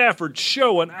won. Stafford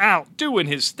showing out, doing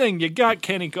his thing. You got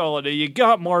Kenny Golladay. You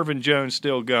got Marvin Jones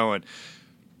still going.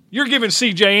 You're giving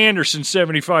C.J. Anderson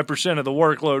 75% of the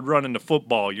workload running the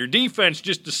football. Your defense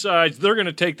just decides they're going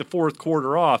to take the fourth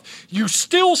quarter off. You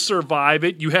still survive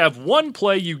it. You have one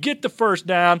play, you get the first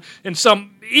down, and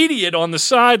some idiot on the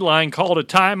sideline called a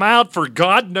timeout for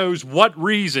God knows what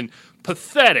reason.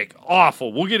 Pathetic.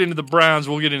 Awful. We'll get into the Browns.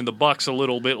 We'll get into the Bucs a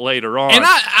little bit later on. And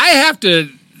I have to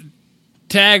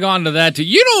tag on to that, too.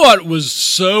 You know what was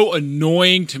so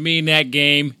annoying to me in that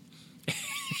game?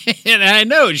 And I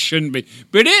know it shouldn't be,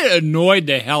 but it annoyed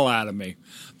the hell out of me.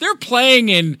 They're playing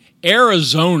in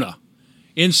Arizona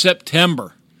in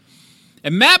September.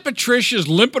 And Matt Patricia's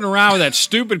limping around with that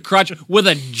stupid crutch with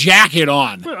a jacket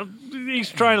on. Well, he's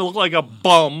trying to look like a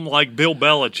bum like Bill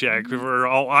Belichick.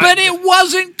 But it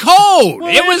wasn't cold.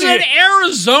 It was in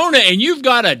Arizona, and you've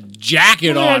got a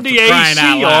jacket on. The crying AC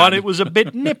out loud. on, it was a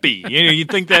bit nippy. You'd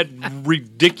think that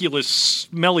ridiculous,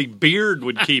 smelly beard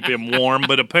would keep him warm,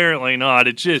 but apparently not.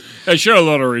 It's just show a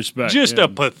little respect. Just a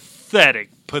pathetic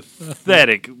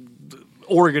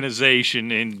organization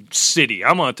in city.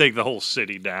 I'm going to take the whole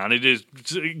city down. It is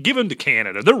give them to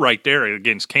Canada. They're right there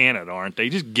against Canada, aren't they?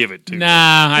 Just give it to them.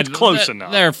 Nah, it's close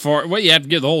enough. Therefore, you have to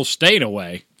give the whole state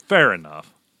away. Fair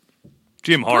enough.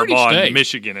 Jim Harbaugh in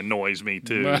Michigan annoys me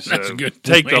too. Well, that's a good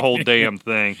take point. the whole damn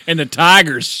thing. And the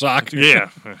Tigers suck.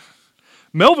 Yeah.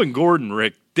 Melvin Gordon,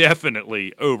 Rick,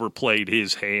 definitely overplayed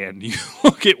his hand. You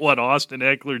look at what Austin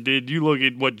Eckler did. You look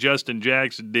at what Justin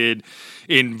Jackson did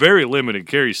in very limited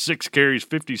carries. 6 carries,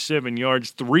 57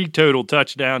 yards, 3 total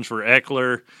touchdowns for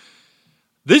Eckler.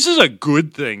 This is a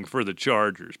good thing for the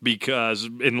Chargers because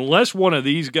unless one of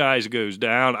these guys goes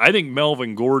down, I think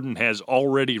Melvin Gordon has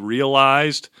already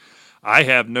realized I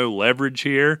have no leverage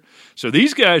here. So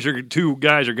these two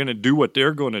guys are going to do what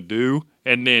they're going to do.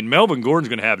 And then Melvin Gordon's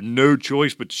going to have no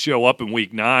choice but to show up in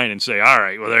week 9 and say, all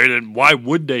right, well, why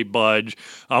would they budge?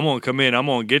 I'm going to come in. I'm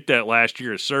going to get that last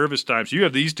year of service time. So you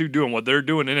have these two doing what they're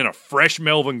doing and then a fresh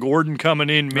Melvin Gordon coming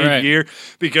in mid-year.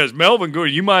 Right. Because Melvin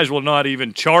Gordon, you might as well not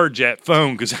even charge that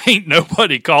phone because ain't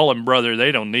nobody calling, brother.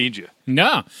 They don't need you.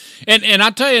 No. And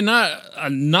I'll tell you,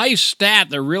 a nice stat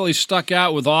that really stuck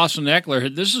out with Austin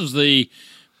Eckler. This is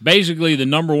basically the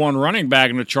number one running back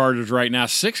in the Chargers right now.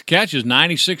 6 catches,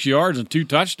 96 yards, and 2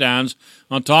 touchdowns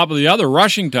on top of the other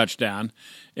rushing touchdown.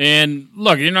 And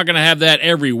look, you're not going to have that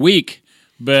every week,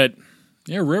 but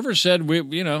Rivers said,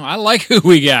 I like who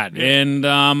we got. And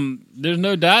there's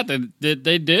no doubt that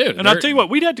they do. And I'll tell you what,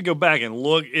 we'd have to go back and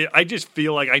look. I just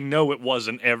feel like I know it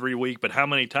wasn't every week, but how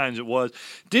many times it was.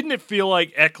 Didn't it feel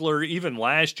like Eckler, even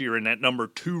last year in that number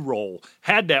 2 role,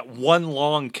 had that one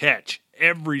long catch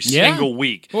every single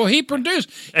week? Well, he produced.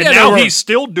 And now he's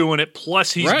still doing it,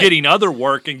 plus he's getting other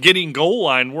work and getting goal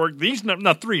line work. These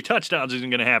 3 touchdowns isn't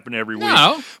going to happen every week.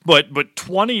 No. But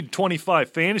 20,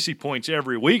 25 fantasy points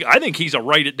every week, I think he's a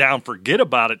write it down, forget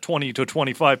about it, 20 to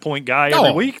 25-point guy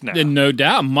every week now. No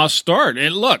doubt, must start.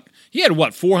 And look, he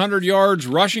had, 400 yards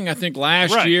rushing, I think,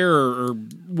 last year or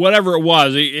whatever it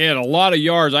was. He had a lot of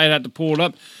yards. I'd have to pull it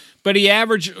up. but he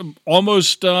averaged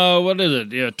almost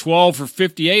 12 for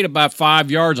 58, about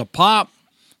 5 yards a pop.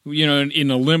 In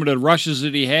the limited rushes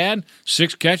that he had,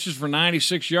 6 catches for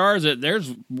 96 yards.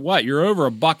 There's you're over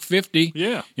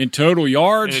 $150 in total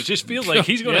yards. And it just feels like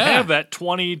he's going to have that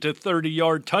 20 to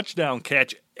 30-yard touchdown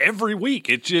catch every week.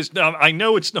 It's just, I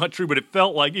know it's not true, but it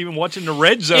felt like even watching the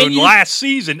red zone last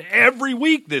season, every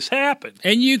week this happened.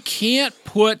 And you can't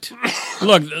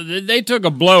look, they took a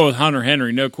blow with Hunter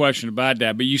Henry, no question about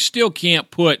that, but you still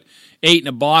can't put 8 in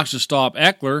a box to stop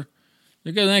Eckler.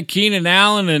 Because then Keenan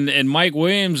Allen and Mike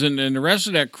Williams and the rest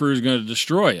of that crew is going to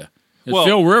destroy you.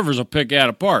 Phil Rivers will pick that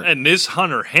apart. And this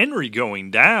Hunter Henry going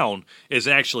down is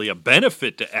actually a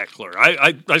benefit to Eckler.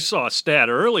 I saw a stat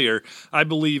earlier. I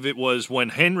believe it was when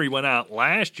Henry went out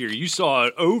last year. You saw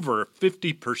over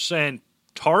 50%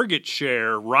 target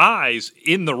share rise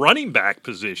in the running back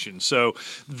position. So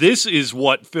this is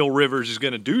what Phil Rivers is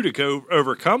going to do to go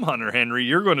overcome Hunter Henry.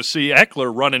 You're going to see Eckler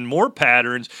running more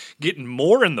patterns, getting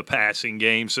more in the passing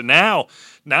game. So now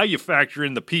you factor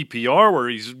in the PPR where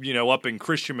he's up in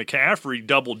Christian McCaffery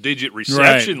double-digit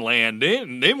reception land.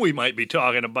 Then we might be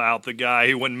talking about the guy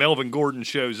who, when Melvin Gordon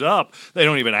shows up, they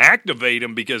don't even activate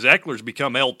him because Eckler's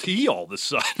become LT all of a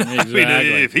sudden. Exactly. I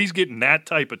mean, if he's getting that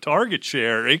type of target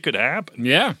share, it could happen.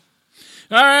 Yeah.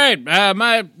 All right.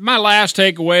 My last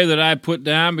takeaway that I put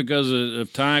down because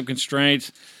of time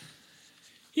constraints,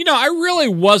 I really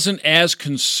wasn't as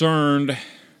concerned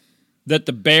that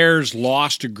the Bears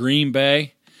lost to Green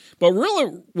Bay. But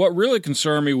really, what really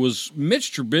concerned me was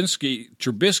Mitch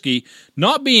Trubisky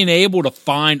not being able to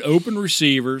find open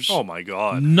receivers. Oh, my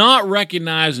God. Not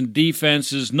recognizing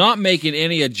defenses, not making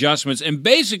any adjustments. And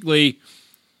basically,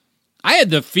 I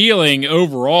had the feeling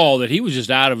overall that he was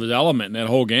just out of his element in that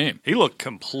whole game. He looked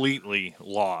completely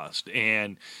lost.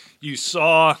 And you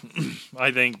saw,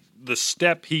 I think, the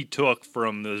step he took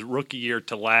from the rookie year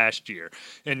to last year.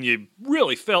 And you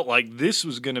really felt like this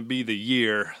was going to be the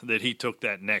year that he took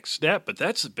that next step. But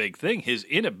that's the big thing, his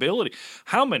inability.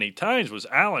 How many times was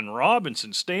Allen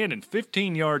Robinson standing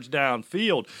 15 yards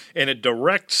downfield in a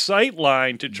direct sight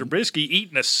line to Trubisky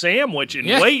eating a sandwich and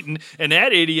waiting, and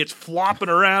that idiot's flopping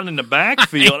around in the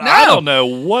backfield? I don't know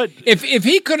what. If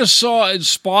he could have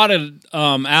spotted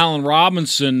Allen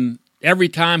Robinson every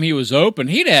time he was open,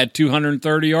 he'd had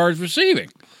 230 yards receiving.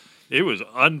 It was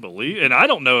unbelievable. And I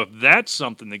don't know if that's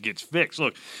something that gets fixed.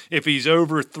 Look, if he's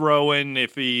overthrowing,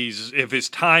 if his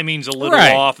timing's a little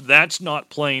off, that's not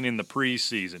playing in the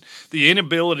preseason. The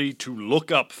inability to look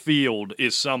up field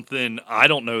is something I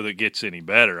don't know that gets any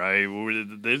better.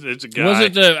 It's a guy.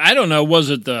 Was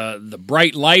it the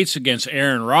bright lights against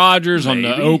Aaron Rodgers on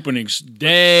the opening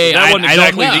day? That wasn't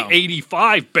exactly the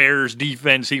 85 Bears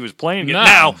defense he was playing against.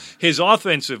 No. Now, his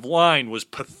offensive line was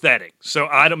pathetic. So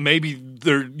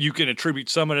you can attribute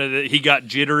some of it that he got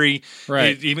jittery.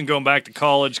 Right. Even going back to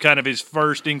college, kind of his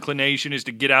first inclination is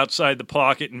to get outside the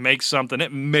pocket and make something.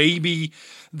 Maybe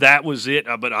that was it,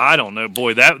 but I don't know.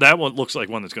 Boy, that one looks like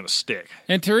one that's going to stick.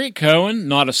 And Tyreek Cohen,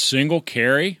 not a single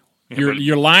carry.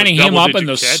 You're lining him up in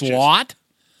the slot.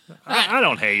 I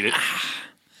don't hate it.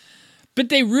 But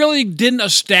they really didn't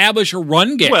establish a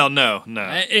run game. Well, no.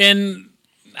 And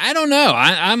I don't know.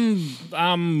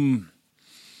 I'm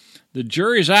the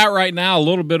jury's out right now a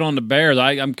little bit on the Bears.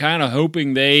 I'm kind of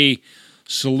hoping they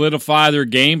solidify their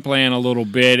game plan a little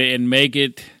bit and make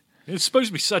it. It's supposed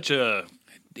to be such a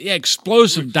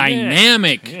explosive,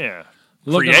 dynamic,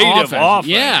 creative offense.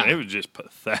 Yeah, it was just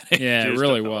pathetic. Yeah, it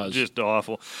really was just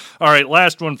awful. All right,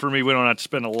 last one for me. We don't have to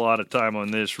spend a lot of time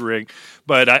on this, Rick,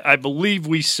 but I believe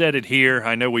we said it here.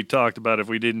 I know we talked about it if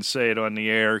we didn't say it on the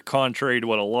air. Contrary to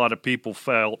what a lot of people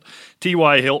felt,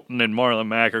 T.Y. Hilton and Marlon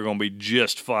Mack are going to be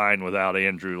just fine without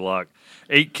Andrew Luck.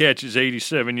 8 catches,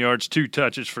 87 yards, 2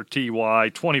 touches for T.Y.,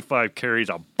 25 carries,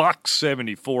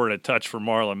 $174 and a touch for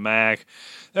Marlon Mack.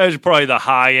 That was probably the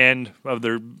high end of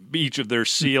each of their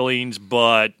ceilings,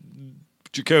 but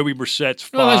Jacoby Brissett's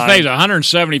fine. Well, let's face it,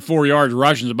 174 yards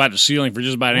rushing is about the ceiling for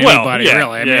just about anybody,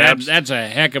 really. I mean, that's a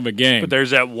heck of a game. But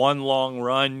there's that one long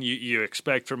run you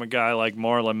expect from a guy like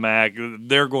Marlon Mack.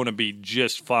 They're going to be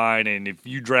just fine, and if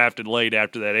you drafted late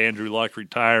after that Andrew Luck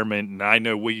retirement, and I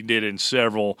know we did in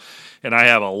several, and I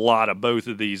have a lot of both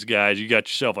of these guys, you got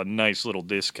yourself a nice little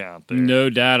discount there. No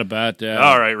doubt about that.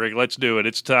 All right, Rick, let's do it.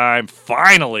 It's time,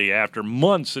 finally, after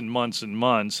months and months and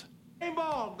months. Game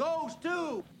ball goes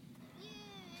to...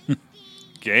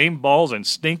 Game balls and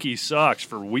stinky socks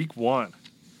for week 1.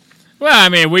 Well, I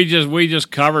mean, we just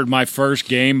covered my first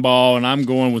game ball, and I'm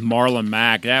going with Marlon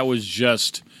Mack. That was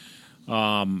just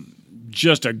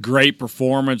a great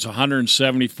performance,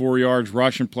 174 yards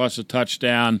rushing plus a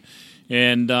touchdown.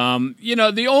 And,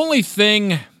 the only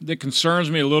thing that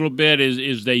concerns me a little bit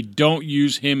is they don't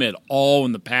use him at all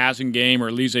in the passing game, or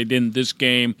at least they didn't this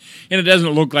game, and it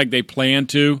doesn't look like they plan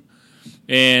to.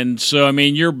 And so, I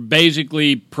mean, you're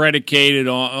basically predicated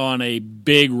on a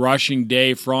big rushing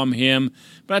day from him.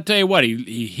 But I tell you what,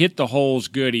 he hit the holes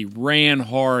good. He ran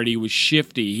hard. He was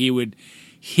shifty. He would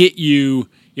hit you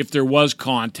if there was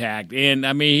contact. And,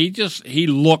 I mean, he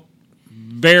looked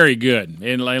very good.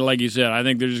 And like you said, I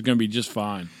think they're just going to be just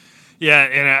fine. Yeah,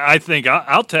 and I think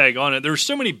I'll tag on it. There's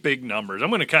so many big numbers. I'm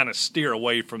going to kind of steer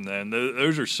away from them.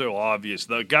 Those are so obvious.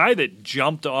 The guy that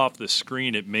jumped off the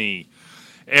screen at me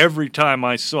every time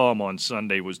I saw him on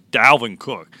Sunday was Dalvin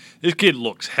Cook. This kid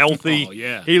looks healthy. Oh,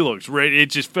 yeah. He looks ready. It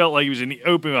just felt like he was in the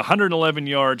open, 111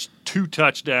 yards, 2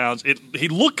 touchdowns. He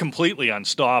looked completely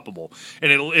unstoppable.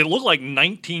 And it looked like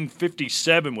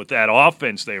 1957 with that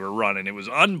offense they were running. It was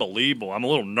unbelievable. I'm a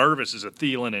little nervous as a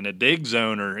Thielen and a Diggs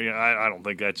owner. I don't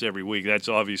think that's every week. That's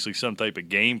obviously some type of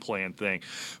game plan thing.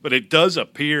 But it does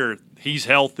appear he's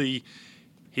healthy.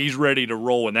 He's ready to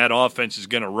roll, and that offense is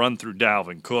going to run through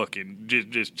Dalvin Cook. And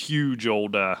just huge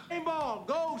old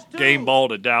game ball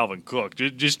to Dalvin Cook.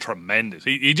 Just tremendous.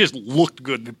 He just looked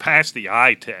good past the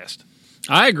eye test.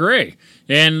 I agree.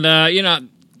 And,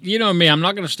 you know me, I'm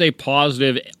not going to stay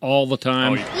positive all the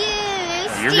time.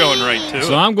 You're going right to it.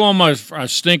 So I'm going my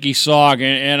stinky sock,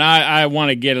 and I want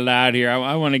to get it out here.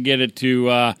 I want to get it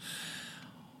to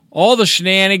all the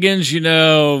shenanigans,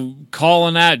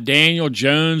 calling out Daniel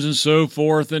Jones and so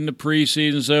forth in the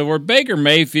preseason and so forth. Baker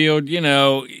Mayfield,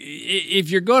 if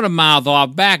you're going to mouth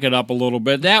off, back it up a little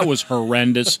bit. That was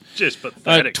horrendous. Just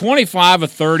pathetic. 25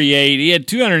 of 38. He had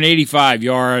 285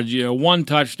 yards, 1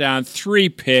 touchdown, 3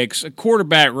 picks, a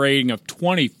quarterback rating of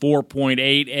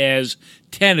 24.8 as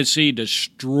Tennessee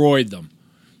destroyed them.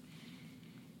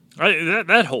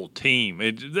 That whole team,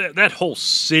 that whole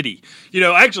city.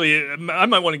 Actually, I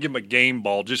might want to give him a game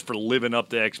ball just for living up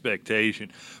to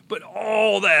expectation. But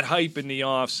all that hype in the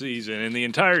offseason and the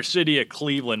entire city of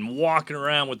Cleveland walking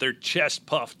around with their chest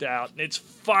puffed out, and it's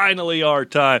finally our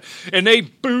time. And they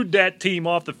booed that team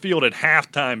off the field at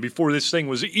halftime before this thing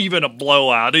was even a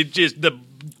blowout. The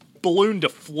balloon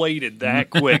deflated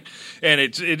that quick, and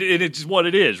it's what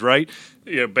it is, right?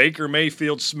 Baker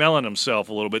Mayfield smelling himself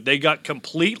a little bit. They got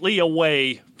completely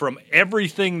away from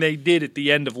everything they did at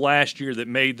the end of last year that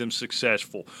made them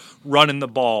successful. Running the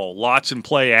ball, lots in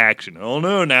play action. Oh,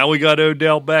 no, now we got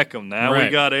Odell Beckham. Now we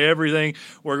got everything.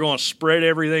 We're going to spread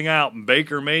everything out. And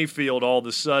Baker Mayfield all of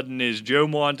a sudden is Joe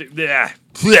Montana.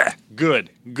 Good.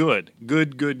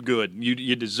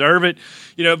 You deserve it.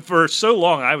 For so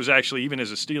long, I was actually, even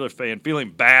as a Steeler fan, feeling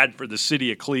bad for the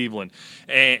city of Cleveland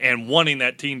and wanting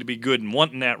that team to be good and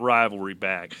wanting that rivalry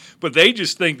back. But they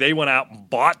just think they went out and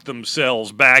bought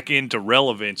themselves back into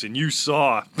relevance. And you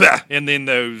saw, and then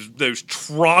those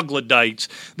troglodytes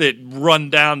that run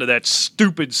down to that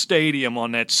stupid stadium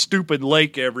on that stupid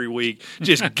lake every week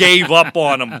just gave up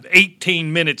on them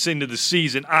 18 minutes into the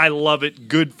season. I love it.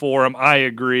 Good for them. I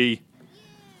agree.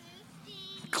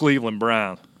 Cleveland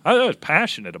Browns. I was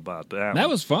passionate about that. That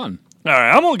was fun. All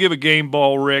right, I'm going to give a game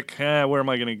ball, Rick. Where am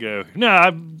I going to go? No,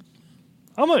 I'm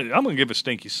going to give a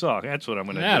stinky sock. That's what I'm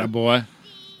going to do. Attaboy.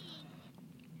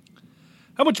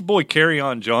 How about your boy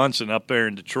Kerryon Johnson up there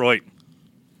in Detroit?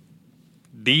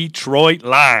 Detroit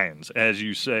Lions, as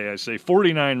you say. I say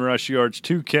 49 rush yards,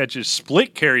 2 catches,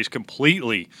 split carries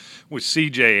completely with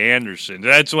C.J. Anderson.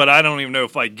 That's what I don't even know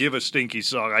if I give a stinky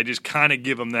sock. I just kind of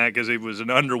give him that because it was an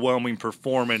underwhelming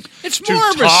performance. It's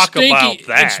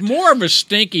more of a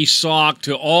stinky sock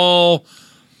to all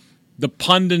the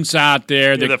pundits out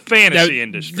there, the fantasy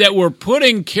industry, that were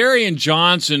putting Kerryon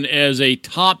Johnson as a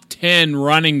top 10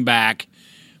 running back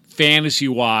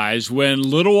fantasy-wise, when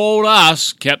little old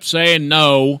us kept saying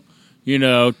no,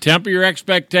 temper your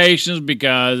expectations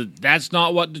because that's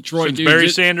not what Detroit does. Since Barry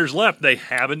Sanders left, they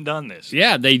haven't done this.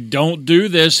 Yeah, they don't do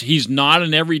this. He's not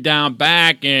an every down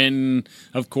back, and,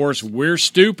 of course, we're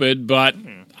stupid, but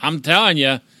I'm telling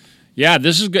you, yeah,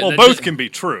 this is good. Well, both can be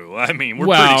true. I mean, we're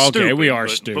pretty stupid. Okay, we are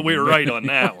stupid. But we were right on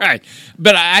that one. Right.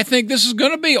 But I think this is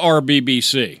going to be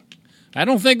RBBC. I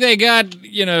don't think they got,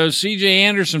 C.J.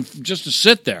 Anderson just to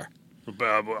sit there.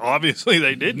 Obviously,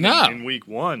 they didn't in week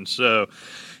 1. So,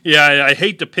 yeah, I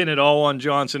hate to pin it all on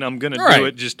Johnson. I'm going to do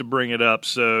it just to bring it up.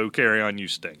 So, carry on, you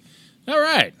stink. All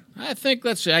right. I think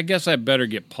I guess I better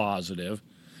get positive.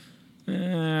 Do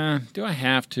I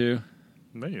have to?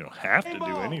 No, you don't have to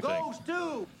do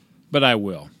anything. But I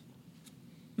will.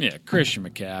 Yeah, Christian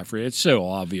McCaffery. It's so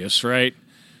obvious, right?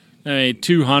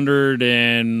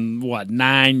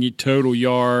 209 total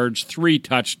yards, 3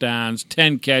 touchdowns,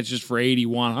 10 catches for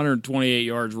 81, 128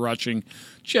 yards rushing.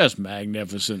 Just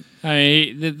magnificent. I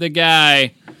mean, the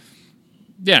guy,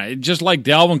 yeah, just like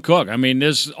Dalvin Cook. I mean,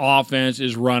 this offense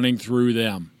is running through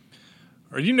them.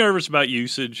 Are you nervous about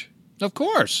usage? Of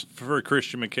course. For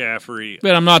Christian McCaffery.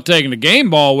 But I'm not taking the game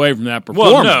ball away from that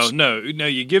performance. Well, no,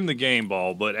 you give him the game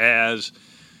ball, but as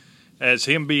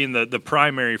him being the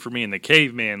primary for me in the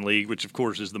Caveman League, which, of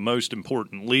course, is the most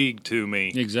important league to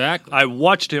me. Exactly. I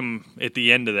watched him at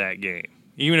the end of that game.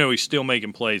 Even though he's still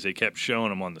making plays, they kept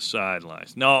showing him on the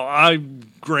sidelines. Now, I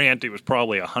grant it was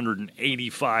probably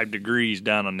 185 degrees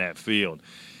down on that field.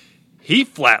 He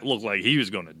flat looked like he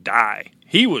was going to die.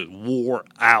 He was wore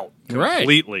out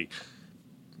completely.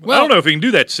 Right. Well, I don't know if he can do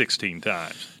that 16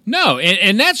 times. No,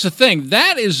 and that's the thing.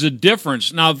 That is the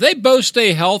difference. Now, if they both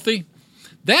stay healthy,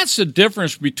 that's the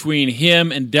difference between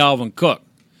him and Dalvin Cook.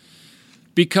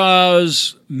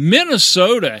 Because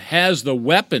Minnesota has the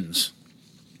weapons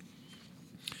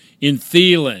in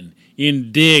Thielen,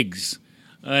 in Diggs,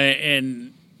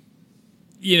 and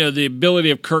the ability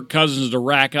of Kirk Cousins to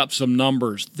rack up some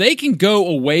numbers. They can go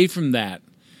away from that.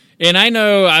 And I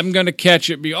know I'm going to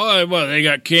catch it. They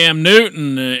got Cam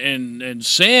Newton and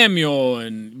Samuel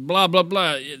and blah, blah,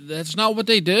 blah. That's not what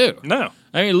they do. No.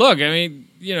 I mean, look,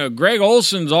 Greg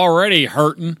Olson's already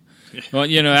hurting,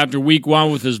 after week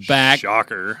 1 with his back.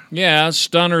 Shocker. Yeah,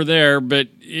 stunner there. But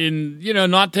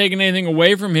not taking anything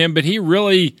away from him, but he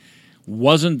really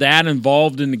wasn't that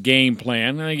involved in the game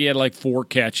plan. I think he had like 4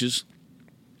 catches.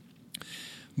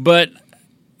 But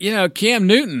Cam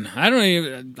Newton,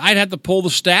 I'd have to pull the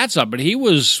stats up, but he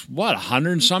was,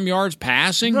 100 and some yards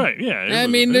passing? Right, yeah.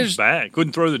 It was bad.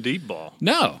 Couldn't throw the deep ball.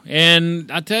 No,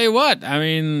 and I tell you what,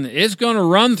 it's going to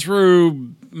run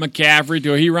through McCaffrey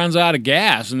till he runs out of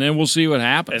gas, and then we'll see what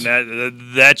happens.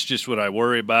 And that's just what I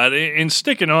worry about. And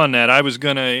sticking on that, I was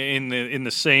going to, in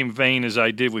the same vein as I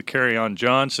did with Kerryon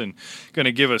Johnson, going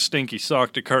to give a stinky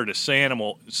sock to Curtis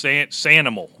Animal.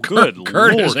 Good Lord.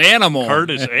 Curtis Animal.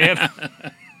 Curtis Animal.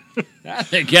 I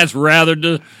think that's rather...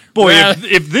 Boy,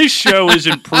 if this show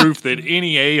isn't proof that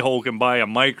any a-hole can buy a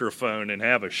microphone and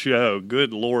have a show,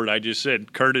 good Lord, I just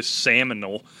said Curtis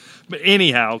Samuel. But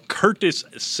anyhow, Curtis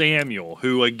Samuel,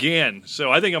 who again,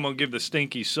 so I think I'm going to give the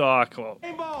stinky sock,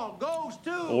 Ball goes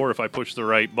to. or if I push the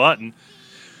right button,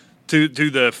 to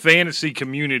the fantasy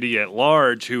community at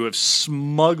large, who have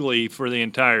smugly for the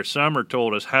entire summer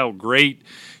told us how great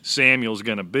Samuel's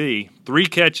going to be. 3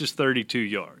 catches, 32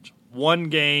 yards. 1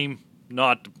 game,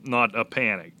 not a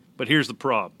panic. But here's the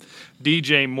problem.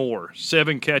 DJ Moore,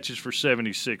 7 catches for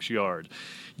 76 yards.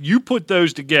 You put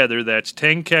those together, that's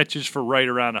 10 catches for right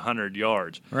around 100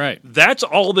 yards. Right. That's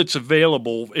all that's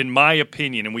available, in my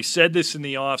opinion. And we said this in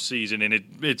the offseason, and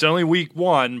it's only week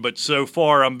 1, but so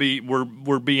far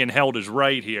we're being held as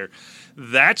right here.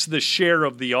 That's the share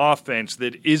of the offense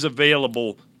that is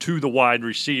available to the wide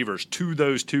receivers, to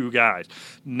those 2 guys.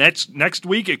 Next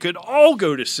week, it could all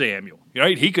go to Samuel.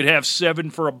 Right? He could have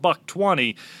 7 for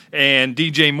 $120, and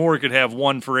DJ Moore could have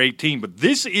 1 for 18. But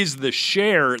this is the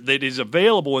share that is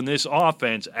available in this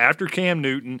offense after Cam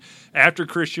Newton, after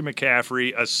Christian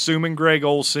McCaffrey, assuming Greg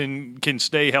Olson can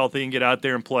stay healthy and get out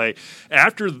there and play.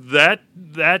 After that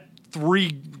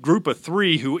group of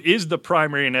 3 who is the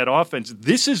primary in that offense,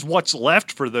 this is what's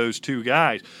left for those 2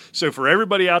 guys. So for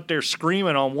everybody out there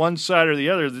screaming on one side or the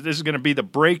other that this is going to be the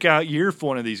breakout year for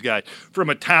one of these guys, from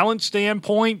a talent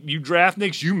standpoint, you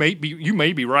draftniks, you may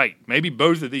be right. Maybe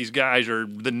both of these guys are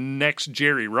the next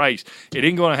Jerry Rice. It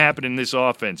ain't going to happen in this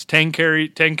offense. 10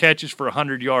 catches for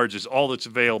 100 yards is all that's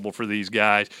available for these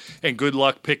guys, and good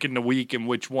luck picking the week and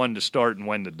which one to start and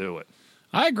when to do it.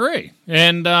 I agree.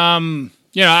 And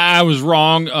I was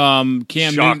wrong.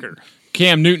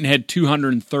 Cam Newton had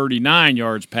 239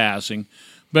 yards passing.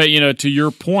 But, to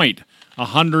your point,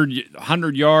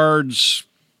 100 yards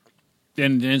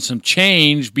and some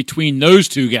change between those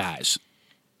 2 guys.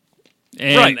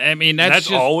 And, right. That's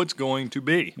just all it's going to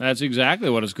be. That's exactly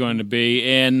what it's going to be.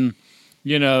 And,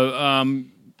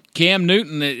 Cam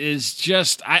Newton is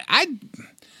just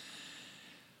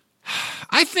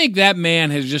I think that man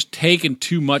has just taken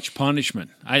too much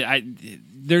punishment. He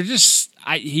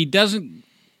doesn't,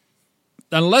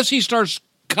 unless he starts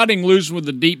cutting loose with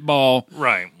the deep ball,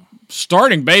 right?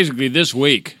 Starting basically this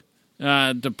week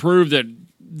to prove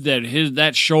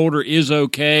that shoulder is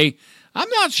okay. I'm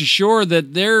not so sure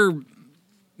that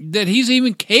he's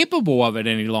even capable of it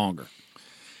any longer.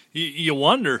 You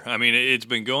wonder. I mean, it's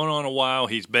been going on a while.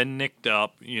 He's been nicked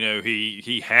up.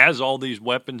 He has all these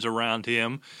weapons around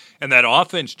him, and that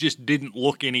offense just didn't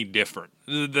look any different.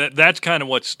 That's kind of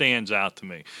what stands out to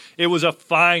me. It was a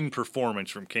fine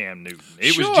performance from Cam Newton.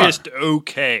 It was just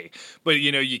okay. But,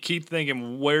 you keep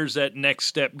thinking, where's that next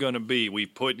step going to be?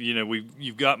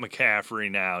 You've got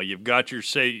McCaffrey now. You've got your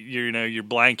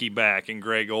blankie back and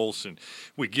Greg Olsen.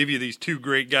 We give you these two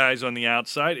great guys on the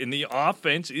outside, and the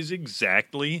offense is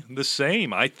exactly the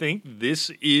same. I think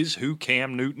this is who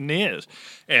Cam Newton is.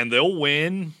 And they'll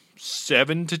win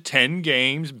 7 to 10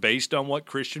 games based on what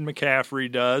Christian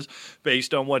McCaffery does,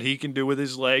 based on what he can do with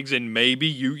his legs, and maybe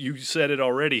you said it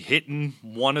already, hitting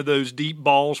one of those deep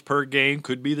balls per game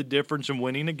could be the difference in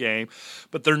winning a game.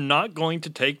 But they're not going to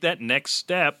take that next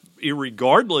step,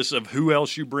 irregardless of who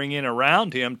else you bring in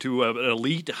around him, to an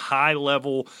elite,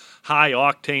 high-level,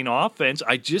 high-octane offense.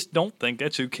 I just don't think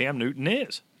that's who Cam Newton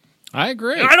is. I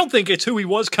agree. And I don't think it's who he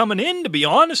was coming in, to be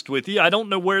honest with you. I don't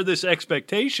know where this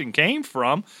expectation came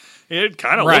from. It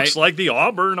kind of looks like the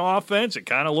Auburn offense. It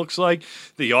kind of looks like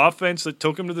the offense that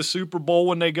took him to the Super Bowl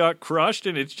when they got crushed,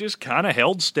 and it's just kind of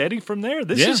held steady from there.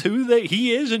 This is who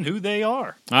he is and who they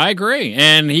are. I agree.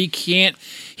 And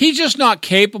he's just not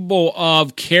capable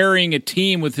of carrying a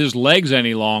team with his legs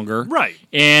any longer. Right.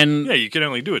 And you can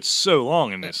only do it so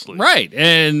long in this league. Right.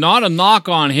 And not a knock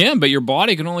on him, but your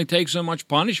body can only take so much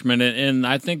punishment, and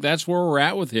I think that's where we're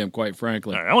at with him, quite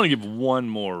frankly. All right, I want to give one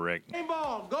more, Rick.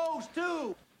 Ball goes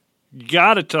to.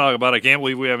 Got to talk about, I can't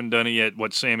believe we haven't done it yet,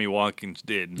 what Sammy Watkins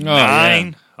did. Oh,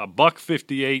 9,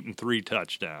 $158, and 3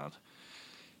 touchdowns.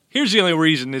 Here's the only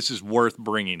reason this is worth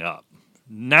bringing up.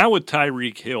 Now with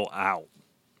Tyreek Hill out,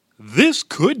 this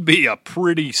could be a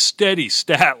pretty steady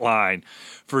stat line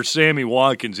for Sammy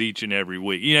Watkins each and every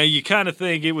week. You kind of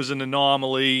think it was an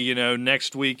anomaly.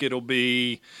 Next week it'll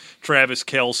be Travis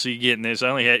Kelce getting this.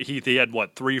 He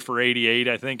had, 3 for 88,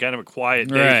 I think, kind of a quiet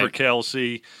day for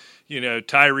Kelce.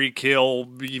 Tyreek Hill,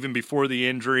 even before the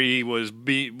injury, was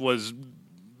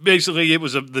basically, it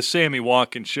was the Sammy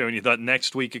Watkins show, and you thought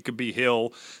next week it could be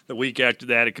Hill, the week after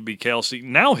that it could be Kelce.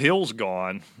 Now Hill's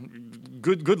gone.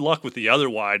 Good luck with the other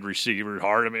wide receiver.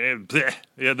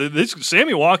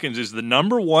 Sammy Watkins is the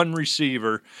number 1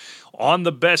 receiver on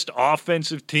the best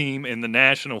offensive team in the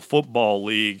National Football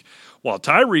League. While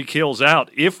Tyreek Hill's out,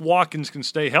 if Watkins can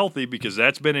stay healthy, because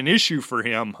that's been an issue for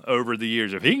him over the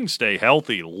years, if he can stay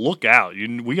healthy, look out.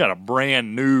 We got a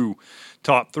brand new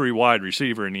top 3 wide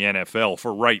receiver in the NFL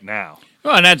for right now.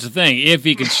 Well, and that's the thing. If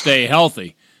he can stay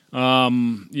healthy,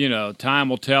 time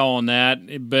will tell on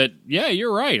that. But, yeah,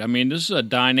 you're right. I mean, this is a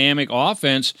dynamic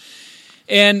offense.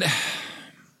 And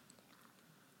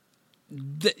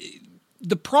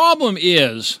the problem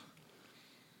is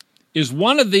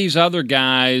one of these other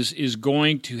guys is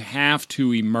going to have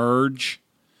to emerge,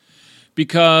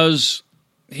 because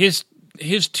his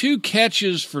 2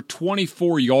 catches for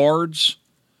 24 yards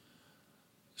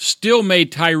still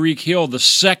made Tyreek Hill the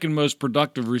second most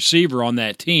productive receiver on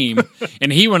that team,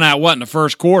 and he went out, in the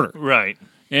first quarter? Right.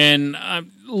 And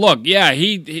look,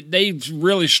 they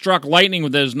really struck lightning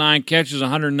with those 9 catches,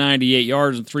 198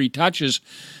 yards, and 3 touches.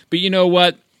 But you know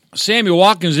what? Sammy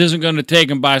Watkins isn't going to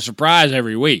take him by surprise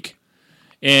every week.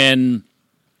 And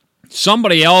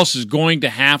somebody else is going to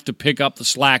have to pick up the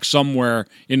slack somewhere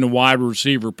in the wide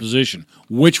receiver position.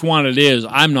 Which one it is,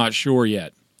 I'm not sure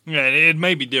yet. Yeah, it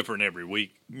may be different every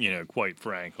week, quite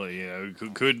frankly.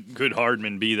 Could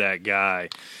Hardman be that guy?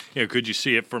 Could you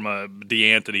see it from a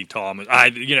DeAnthony Thomas?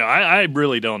 I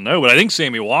really don't know. But I think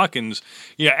Sammy Watkins,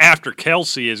 after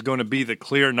Kelce, is going to be the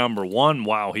clear number 1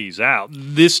 while he's out.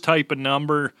 This type of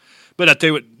number, but I tell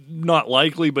you what, not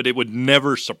likely, but it would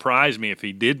never surprise me if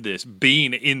he did this,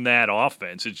 being in that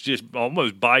offense. It's just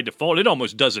almost by default. It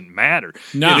almost doesn't matter.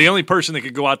 No. The only person that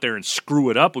could go out there and screw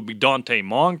it up would be Dante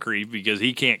Moncrief, because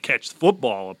he can't catch the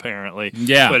football, apparently.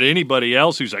 Yeah. But anybody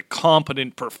else who's a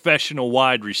competent professional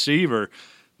wide receiver,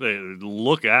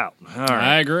 look out. All right.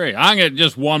 I agree. I'm going to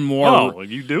just one more. Oh,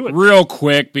 you do it. Real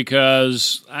quick,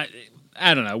 because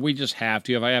I don't know. We just have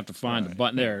to. If I have to find the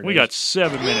button there. We got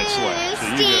 7 minutes left, so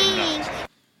you go nuts.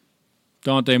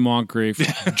 Dante Moncrief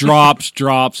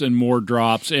drops, and more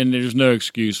drops, and there's no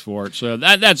excuse for it. So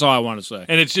that's all I want to say.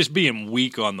 And it's just being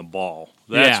weak on the ball.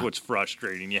 That's what's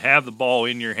frustrating. You have the ball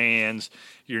in your hands.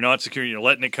 You're not secure. You're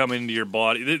letting it come into your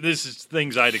body. This is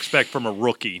things I'd expect from a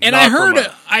rookie. And I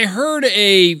heard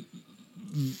a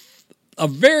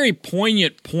very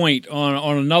poignant point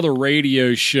on another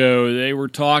radio show. They were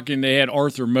talking. They had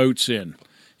Arthur Moats in.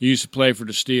 He used to play for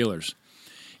the Steelers.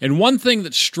 And one thing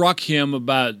that struck him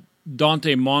about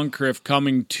Dante Moncrief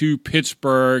coming to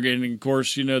Pittsburgh, and of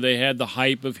course, they had the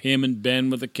hype of him and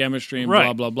Ben with the chemistry and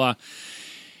blah, blah, blah.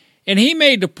 And he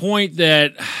made the point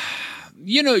that,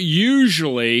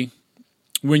 usually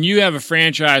when you have a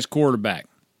franchise quarterback,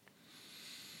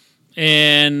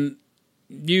 and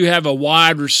you have a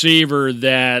wide receiver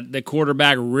that the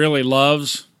quarterback really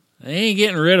loves, they ain't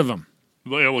getting rid of him.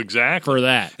 Well, exactly. For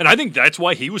that. And I think that's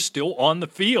why he was still on the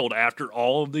field after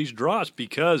all of these drops,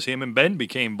 because him and Ben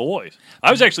became boys.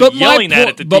 I was actually yelling that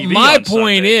at the TV But my on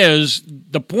point Sunday. is,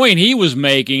 the point he was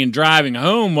making and driving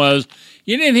home was,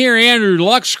 you didn't hear Andrew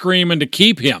Luck screaming to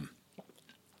keep him.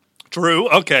 True.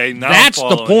 Okay. Now That's I'm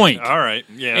the following. point. All right.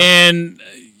 Yeah. And,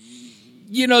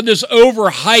 this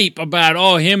overhype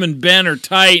about, him and Ben are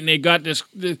tight and they got this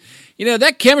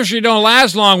that chemistry don't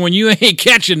last long when you ain't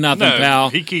catching nothing, pal.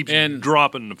 He keeps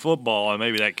dropping the football, and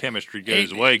maybe that chemistry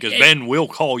goes away because Ben will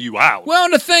call you out. Well,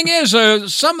 and the thing is,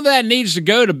 some of that needs to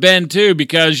go to Ben, too,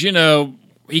 because,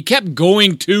 he kept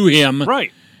going to him.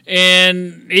 Right.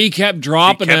 And he kept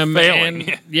dropping him. Failing.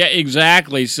 And, yeah,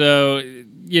 exactly. So,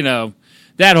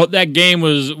 that game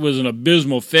was an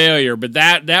abysmal failure. But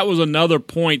that was another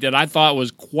point that I thought was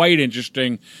quite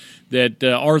interesting that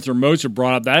Arthur Mozart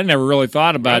brought up. That I never really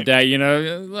thought about that.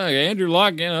 Look, Andrew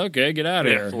Luck, okay, get out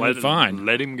of here. Fine.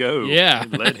 Let him go. Yeah.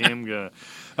 Let him go.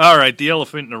 All right, the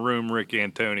elephant in the room, Rick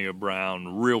Antonio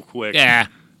Brown, real quick. Yeah.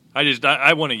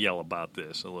 I want to yell about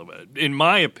this a little bit. In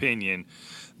my opinion,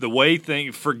 the way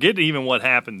forget even what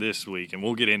happened this week, and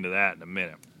we'll get into that in a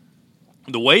minute.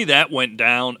 The way that went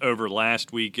down over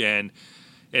last weekend,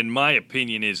 in my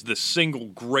opinion, is the single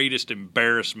greatest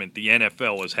embarrassment the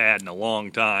NFL has had in a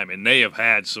long time, and they have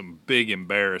had some big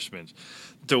embarrassments.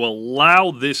 To allow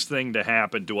this thing to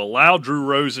happen, to allow Drew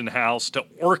Rosenhaus to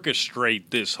orchestrate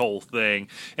this whole thing,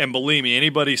 and believe me,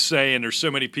 anybody saying, there's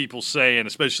so many people saying,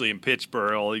 especially in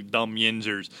Pittsburgh, all these dumb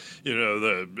yinzers,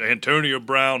 the Antonio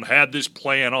Brown had this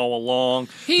plan all along.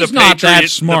 He's not that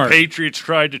smart. The Patriots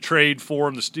tried to trade for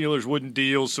him. The Steelers wouldn't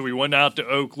deal, so he went out to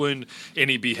Oakland, and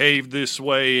he behaved this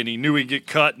way, and he knew he'd get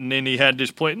cut, and then he had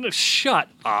this plan. No, shut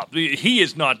up. He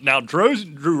is not. Now, Drew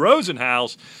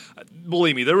Rosenhaus,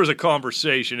 believe me, there was a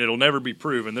conversation. It'll never be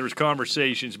proven. There was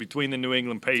conversations between the New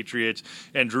England Patriots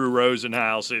and Drew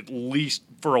Rosenhaus at least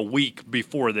for a week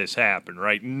before this happened,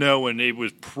 right? Knowing it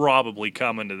was probably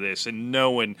coming to this and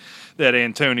knowing that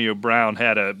Antonio Brown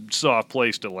had a soft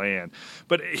place to land.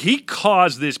 But he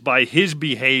caused this by his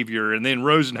behavior, and then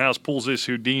Rosenhaus pulls this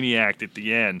Houdini act at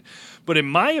the end. But in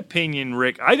my opinion,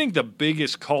 Rick, I think the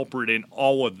biggest culprit in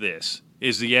all of this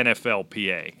is the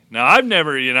NFLPA. Now, I've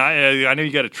never, I know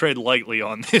you got to tread lightly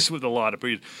on this with a lot of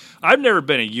people. I've never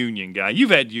been a union guy.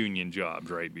 You've had union jobs,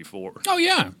 right, before? Oh,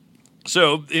 yeah.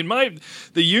 So, the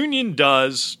union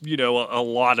does, a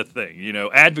lot of things,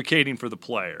 advocating for the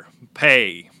player,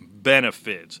 pay,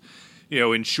 benefits,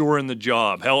 ensuring the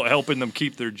job, helping them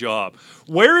keep their job.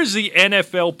 Where is the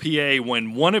NFLPA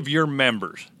when one of your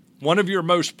members, one of your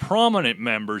most prominent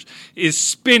members, is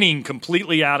spinning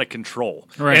completely out of control,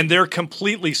 right, and they're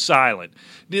completely silent?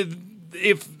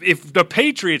 If the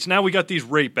Patriots, now we got these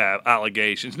rape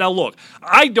allegations. Now, look,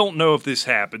 I don't know if this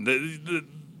happened.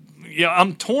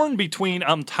 I'm torn between,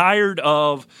 I'm tired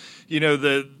of,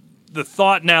 the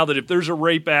thought now that if there's a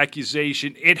rape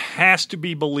accusation, it has to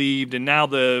be believed, and now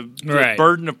the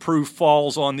burden of proof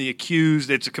falls on the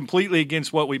accused. It's completely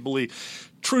against what we believe.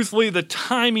 Truthfully, the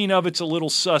timing of it's a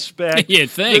little suspect. You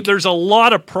think? There's a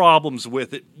lot of problems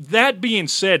with it. That being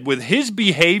said, with his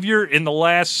behavior in the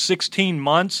last 16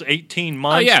 months, 18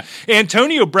 months,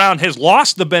 Antonio Brown has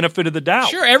lost the benefit of the doubt.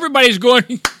 Sure, everybody's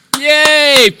going,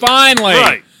 yay, finally.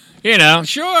 Right.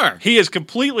 Sure. He has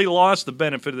completely lost the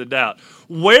benefit of the doubt.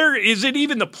 Where is it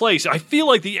even the place? I feel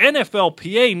like the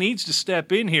NFLPA needs to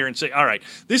step in here and say, all right,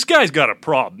 this guy's got a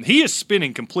problem. He is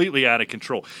spinning completely out of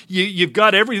control. You've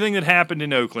got everything that happened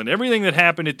in Oakland, everything that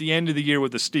happened at the end of the year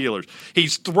with the Steelers.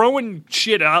 He's throwing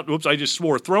shit out. Whoops, I just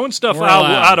swore. Throwing stuff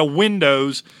out of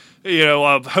windows,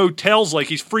 of hotels like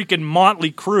he's freaking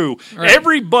Motley Crue. Right.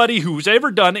 Everybody who's ever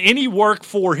done any work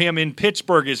for him in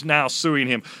Pittsburgh is now suing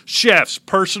him. Chefs,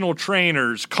 personal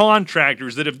trainers,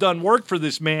 contractors that have done work for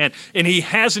this man, and he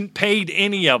hasn't paid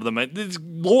any of them.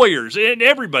 Lawyers and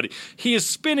everybody. He is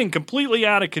spinning completely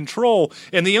out of control,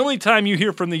 and the only time you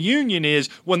hear from the union is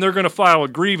when they're going to file a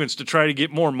grievance to try to get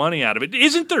more money out of it.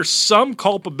 Isn't there some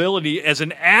culpability as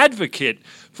an advocate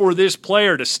for this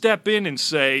player to step in and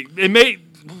say,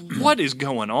 what is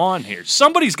going on here?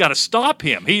 Somebody's got to stop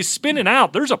him. He's spinning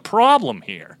out. There's a problem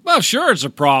here. Well, sure, it's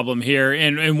a problem here.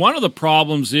 And one of the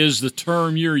problems is the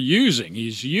term you're using.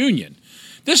 He's union.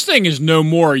 This thing is no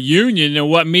more a union than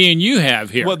what me and you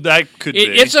have here. Well, that could be.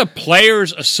 It's a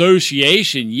players'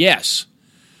 association, yes.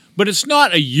 But it's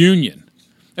not a union.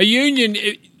 A union,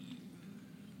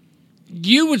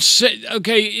 you would say,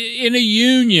 okay, in a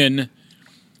union,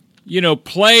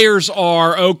 players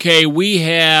are, okay, we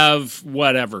have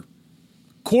whatever,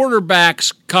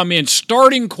 quarterbacks come in.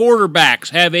 Starting quarterbacks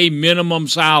have a minimum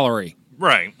salary.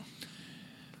 Right.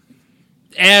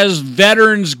 As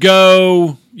veterans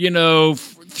go,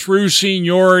 through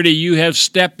seniority, you have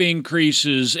step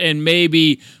increases and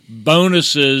maybe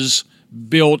bonuses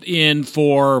built in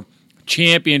for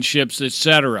championships,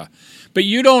 etc. But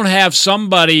you don't have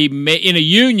somebody in a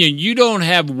union, you don't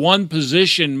have one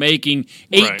position making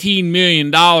 $18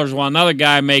 million while another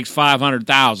guy makes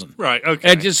 $500,000. Right,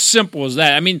 okay. It's just simple as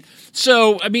that.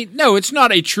 No, it's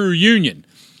not a true union.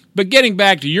 But getting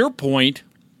back to your point,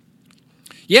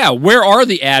 yeah, where are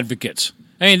the advocates?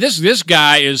 I mean, this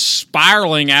guy is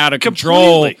spiraling out of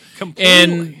control, completely.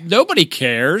 And nobody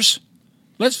cares.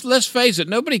 Let's face it,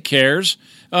 nobody cares.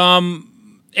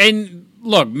 And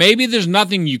look, maybe there's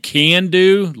nothing you can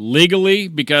do legally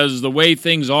because the way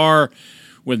things are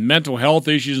with mental health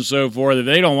issues and so forth, if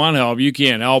they don't want to help, you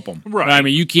can't help them. Right. I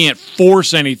mean, you can't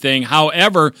force anything.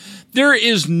 However, there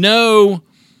is no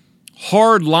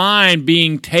hard line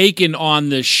being taken on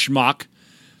this schmuck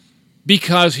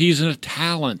because he's a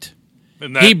talent.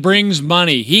 He brings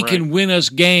money. He can win us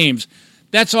games.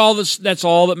 That's all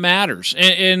that matters.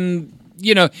 And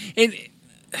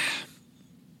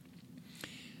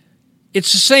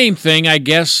it's the same thing, I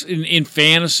guess, in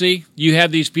fantasy. You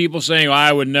have these people saying,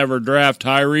 I would never draft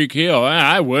Tyreek Hill.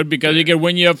 I would because he could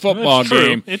win you a football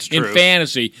game it's true. In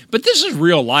fantasy. But this is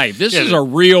real life. This is a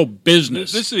real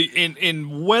business. This is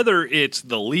in whether it's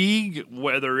the league,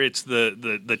 whether it's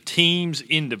the teams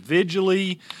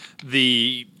individually,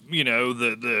 the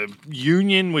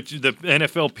union, which the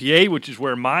NFLPA, which is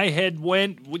where my head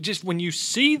went. Just when you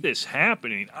see this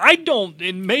happening,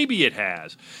 and maybe it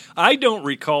has. I don't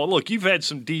recall. Look, you've had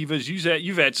some divas.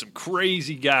 You've had some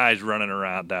crazy guys running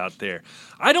around out there.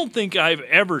 I don't think I've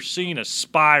ever seen a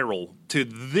spiral to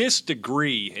this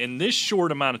degree in this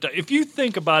short amount of time. If you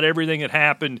think about everything that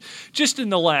happened just in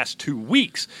the last 2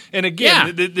 weeks, and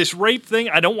again, this rape thing,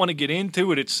 I don't want to get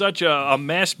into it. It's such a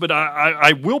mess, but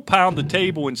I will pound the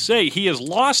table and say he has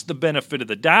lost the benefit of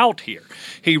the doubt here.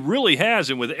 He really has,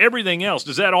 and with everything else,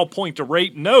 does that all point to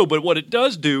rape? No, but what it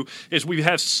does do is we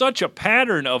have such a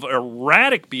pattern of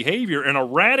erratic behavior and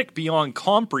erratic beyond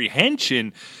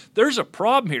comprehension. There's a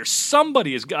problem here.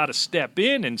 Somebody has got to step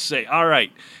in and say, all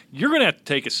right, you're going to have to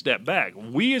take a step back.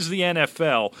 We as the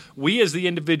NFL, we as the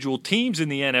individual teams in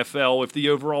the NFL, if the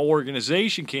overall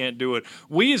organization can't do it,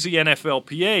 we as the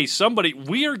NFLPA,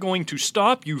 we are going to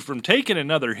stop you from taking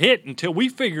another hit until we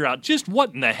figure out just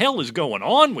what in the hell is going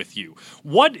on with you.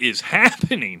 What is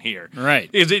happening here? Right.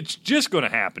 It's just going to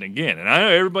happen again. And I know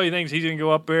everybody thinks he's going to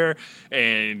go up there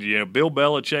and, Bill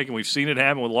Belichick, and we've seen it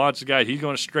happen with lots of guys, he's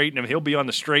going to straighten him. He'll be on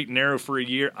the straight and narrow for a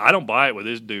year. I don't buy it with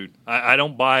this dude. I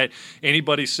don't buy it.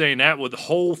 Anybody saying that with the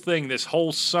whole thing, this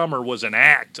whole summer was an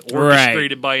act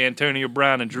orchestrated by Antonio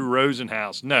Brown and Drew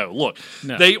Rosenhaus. No, look,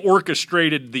 they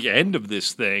orchestrated the end of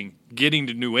this thing, getting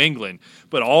to New England,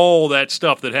 but all that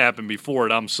stuff that happened before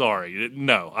it, I'm sorry.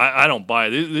 No, I don't buy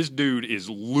it. This dude is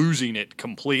losing it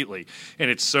completely, and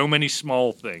it's so many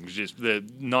small things, just the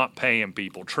not paying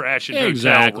people, trashing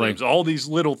hotel rooms, all these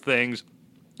little things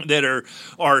that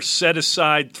are set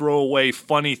aside, throwaway,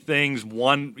 funny things.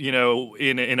 One,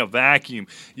 in a vacuum,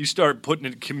 you start putting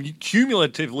it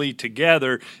cumulatively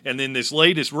together, and then this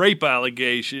latest rape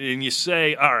allegation, and you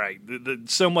say, "All right,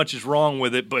 so much is wrong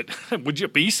with it." But would you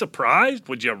be surprised?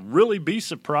 Would you really be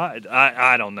surprised?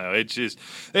 I don't know.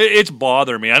 It's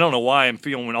bothering me. I don't know why I'm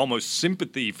feeling almost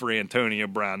sympathy for Antonio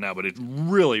Brown now, but it's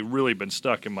really, really been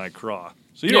stuck in my craw.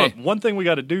 So one thing we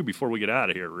got to do before we get out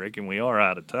of here, Rick, and we are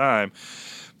out of time.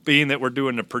 Being that we're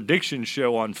doing a prediction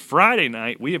show on Friday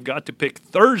night, we have got to pick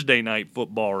Thursday night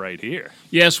football right here.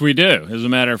 Yes, we do, as a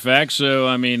matter of fact. So,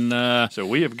 So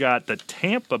we have got the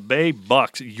Tampa Bay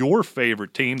Bucks, your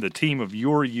favorite team, the team of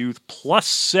your youth,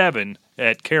 +7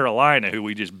 at Carolina, who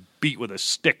we just beat with a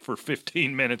stick for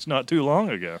 15 minutes not too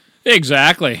long ago.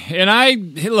 Exactly.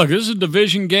 And look, this is a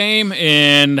division game,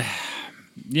 and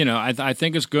I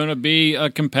think it's going to be a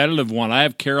competitive one. I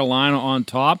have Carolina on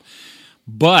top,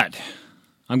 but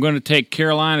I'm going to take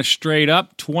Carolina straight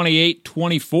up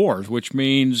 28-24, which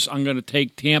means I'm going to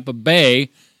take Tampa Bay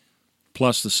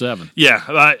plus the 7.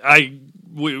 Yeah,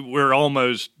 we're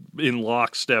almost in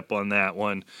lockstep on that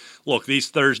one. Look, these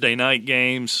Thursday night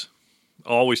games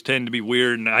always tend to be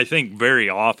weird, and I think very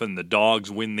often the dogs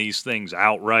win these things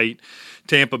outright.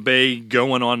 Tampa Bay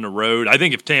going on the road. I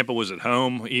think if Tampa was at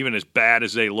home, even as bad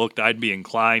as they looked, I'd be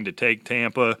inclined to take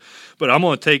Tampa. But I'm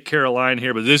going to take Carolina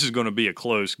here, but this is going to be a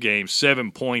close game.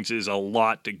 7 points is a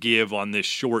lot to give on this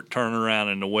short turnaround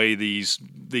and the way these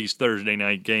Thursday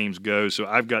night games go. So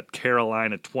I've got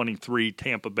Carolina 23,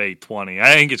 Tampa Bay 20.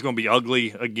 I think it's going to be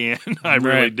ugly again. I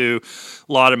really do.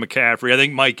 A lot of McCaffrey. I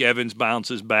think Mike Evans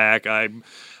bounces back.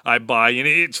 I buy. And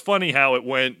it's funny how it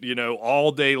went,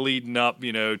 all day leading up,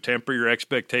 temper your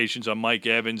expectations on Mike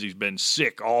Evans. He's been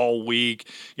sick all week.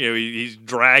 He's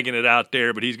dragging it out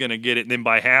there, but he's going to get it. And then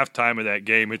by halftime of that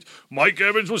game, it's Mike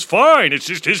Evans was fine. It's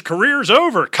just his career's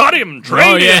over. Cut him.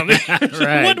 Trade him.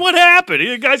 Right. What happened?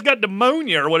 The guy's got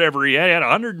pneumonia or whatever he had. He had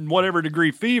 100 and whatever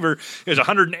degree fever. It was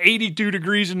 182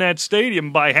 degrees in that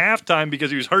stadium by halftime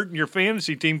because he was hurting your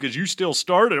fantasy team because you still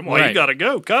started him. Well, you got to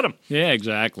go. Cut him. Yeah,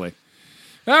 exactly.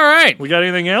 All right. We got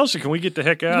anything else, or can we get the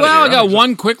heck out of here? Well, I got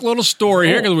one quick little story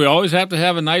here because we always have to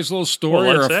have a nice little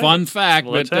story or a fun fact.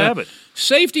 Let's have it.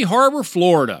 Safety Harbor,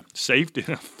 Florida.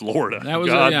 Florida.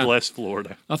 God bless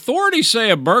Florida. Authorities say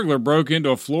a burglar broke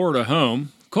into a Florida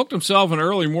home, cooked himself an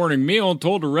early morning meal, and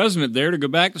told a resident there to go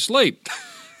back to sleep.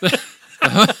 The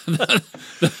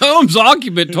home's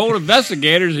occupant told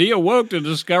investigators he awoke to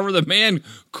discover the man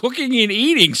cooking and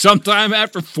eating sometime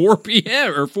after 4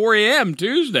 p.m. or 4 a.m.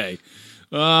 Tuesday.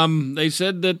 They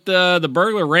said that the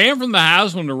burglar ran from the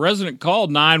house when the resident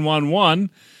called 911,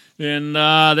 and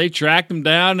they tracked him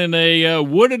down in a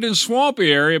wooded and swampy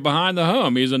area behind the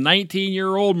home. He's a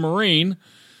 19-year-old Marine.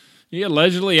 He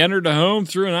allegedly entered the home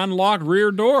through an unlocked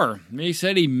rear door. He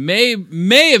said he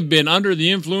may have been under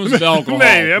the influence of alcohol.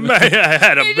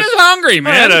 He's just hungry,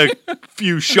 man. I had a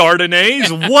few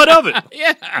Chardonnays. What of it?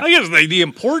 Yeah. I guess the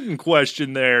important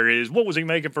question there is, what was he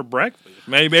making for breakfast?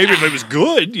 Maybe if it was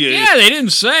good. Yeah, they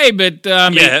didn't say, but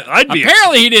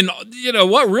apparently he didn't.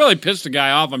 What really pissed the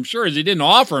guy off, I'm sure, is he didn't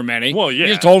offer him any. Well, yeah.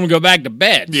 He just told him to go back to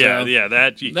bed. Yeah, so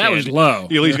that was low.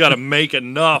 You at least got to make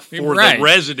enough for Right. the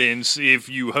residents if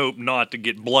you hope not to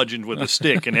get bludgeoned with a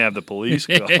stick and have the police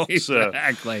call.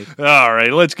 Exactly. All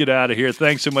right, let's get out of here.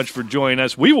 Thanks so much for joining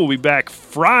us. We will be back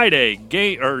Friday.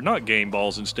 Not game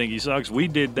balls and stinky socks. We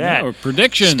did that. No,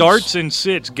 predictions. Starts and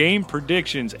sits, game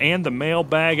predictions, and the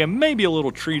mailbag, and maybe a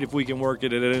little treat if we can work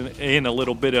it in a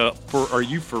little bit of Are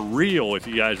You For Real? If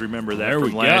you guys remember that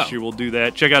from last year, we'll do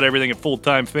that. Check out everything at Full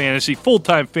Time Fantasy,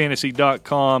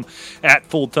 fulltimefantasy.com, at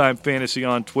Full Time Fantasy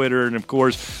on Twitter, and of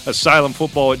course,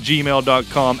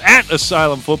 asylumfootball@gmail.com, at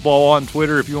Asylum Football on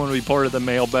Twitter if you want to be part of the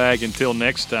mailbag. Until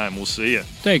next time, we'll see you.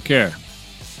 Take care.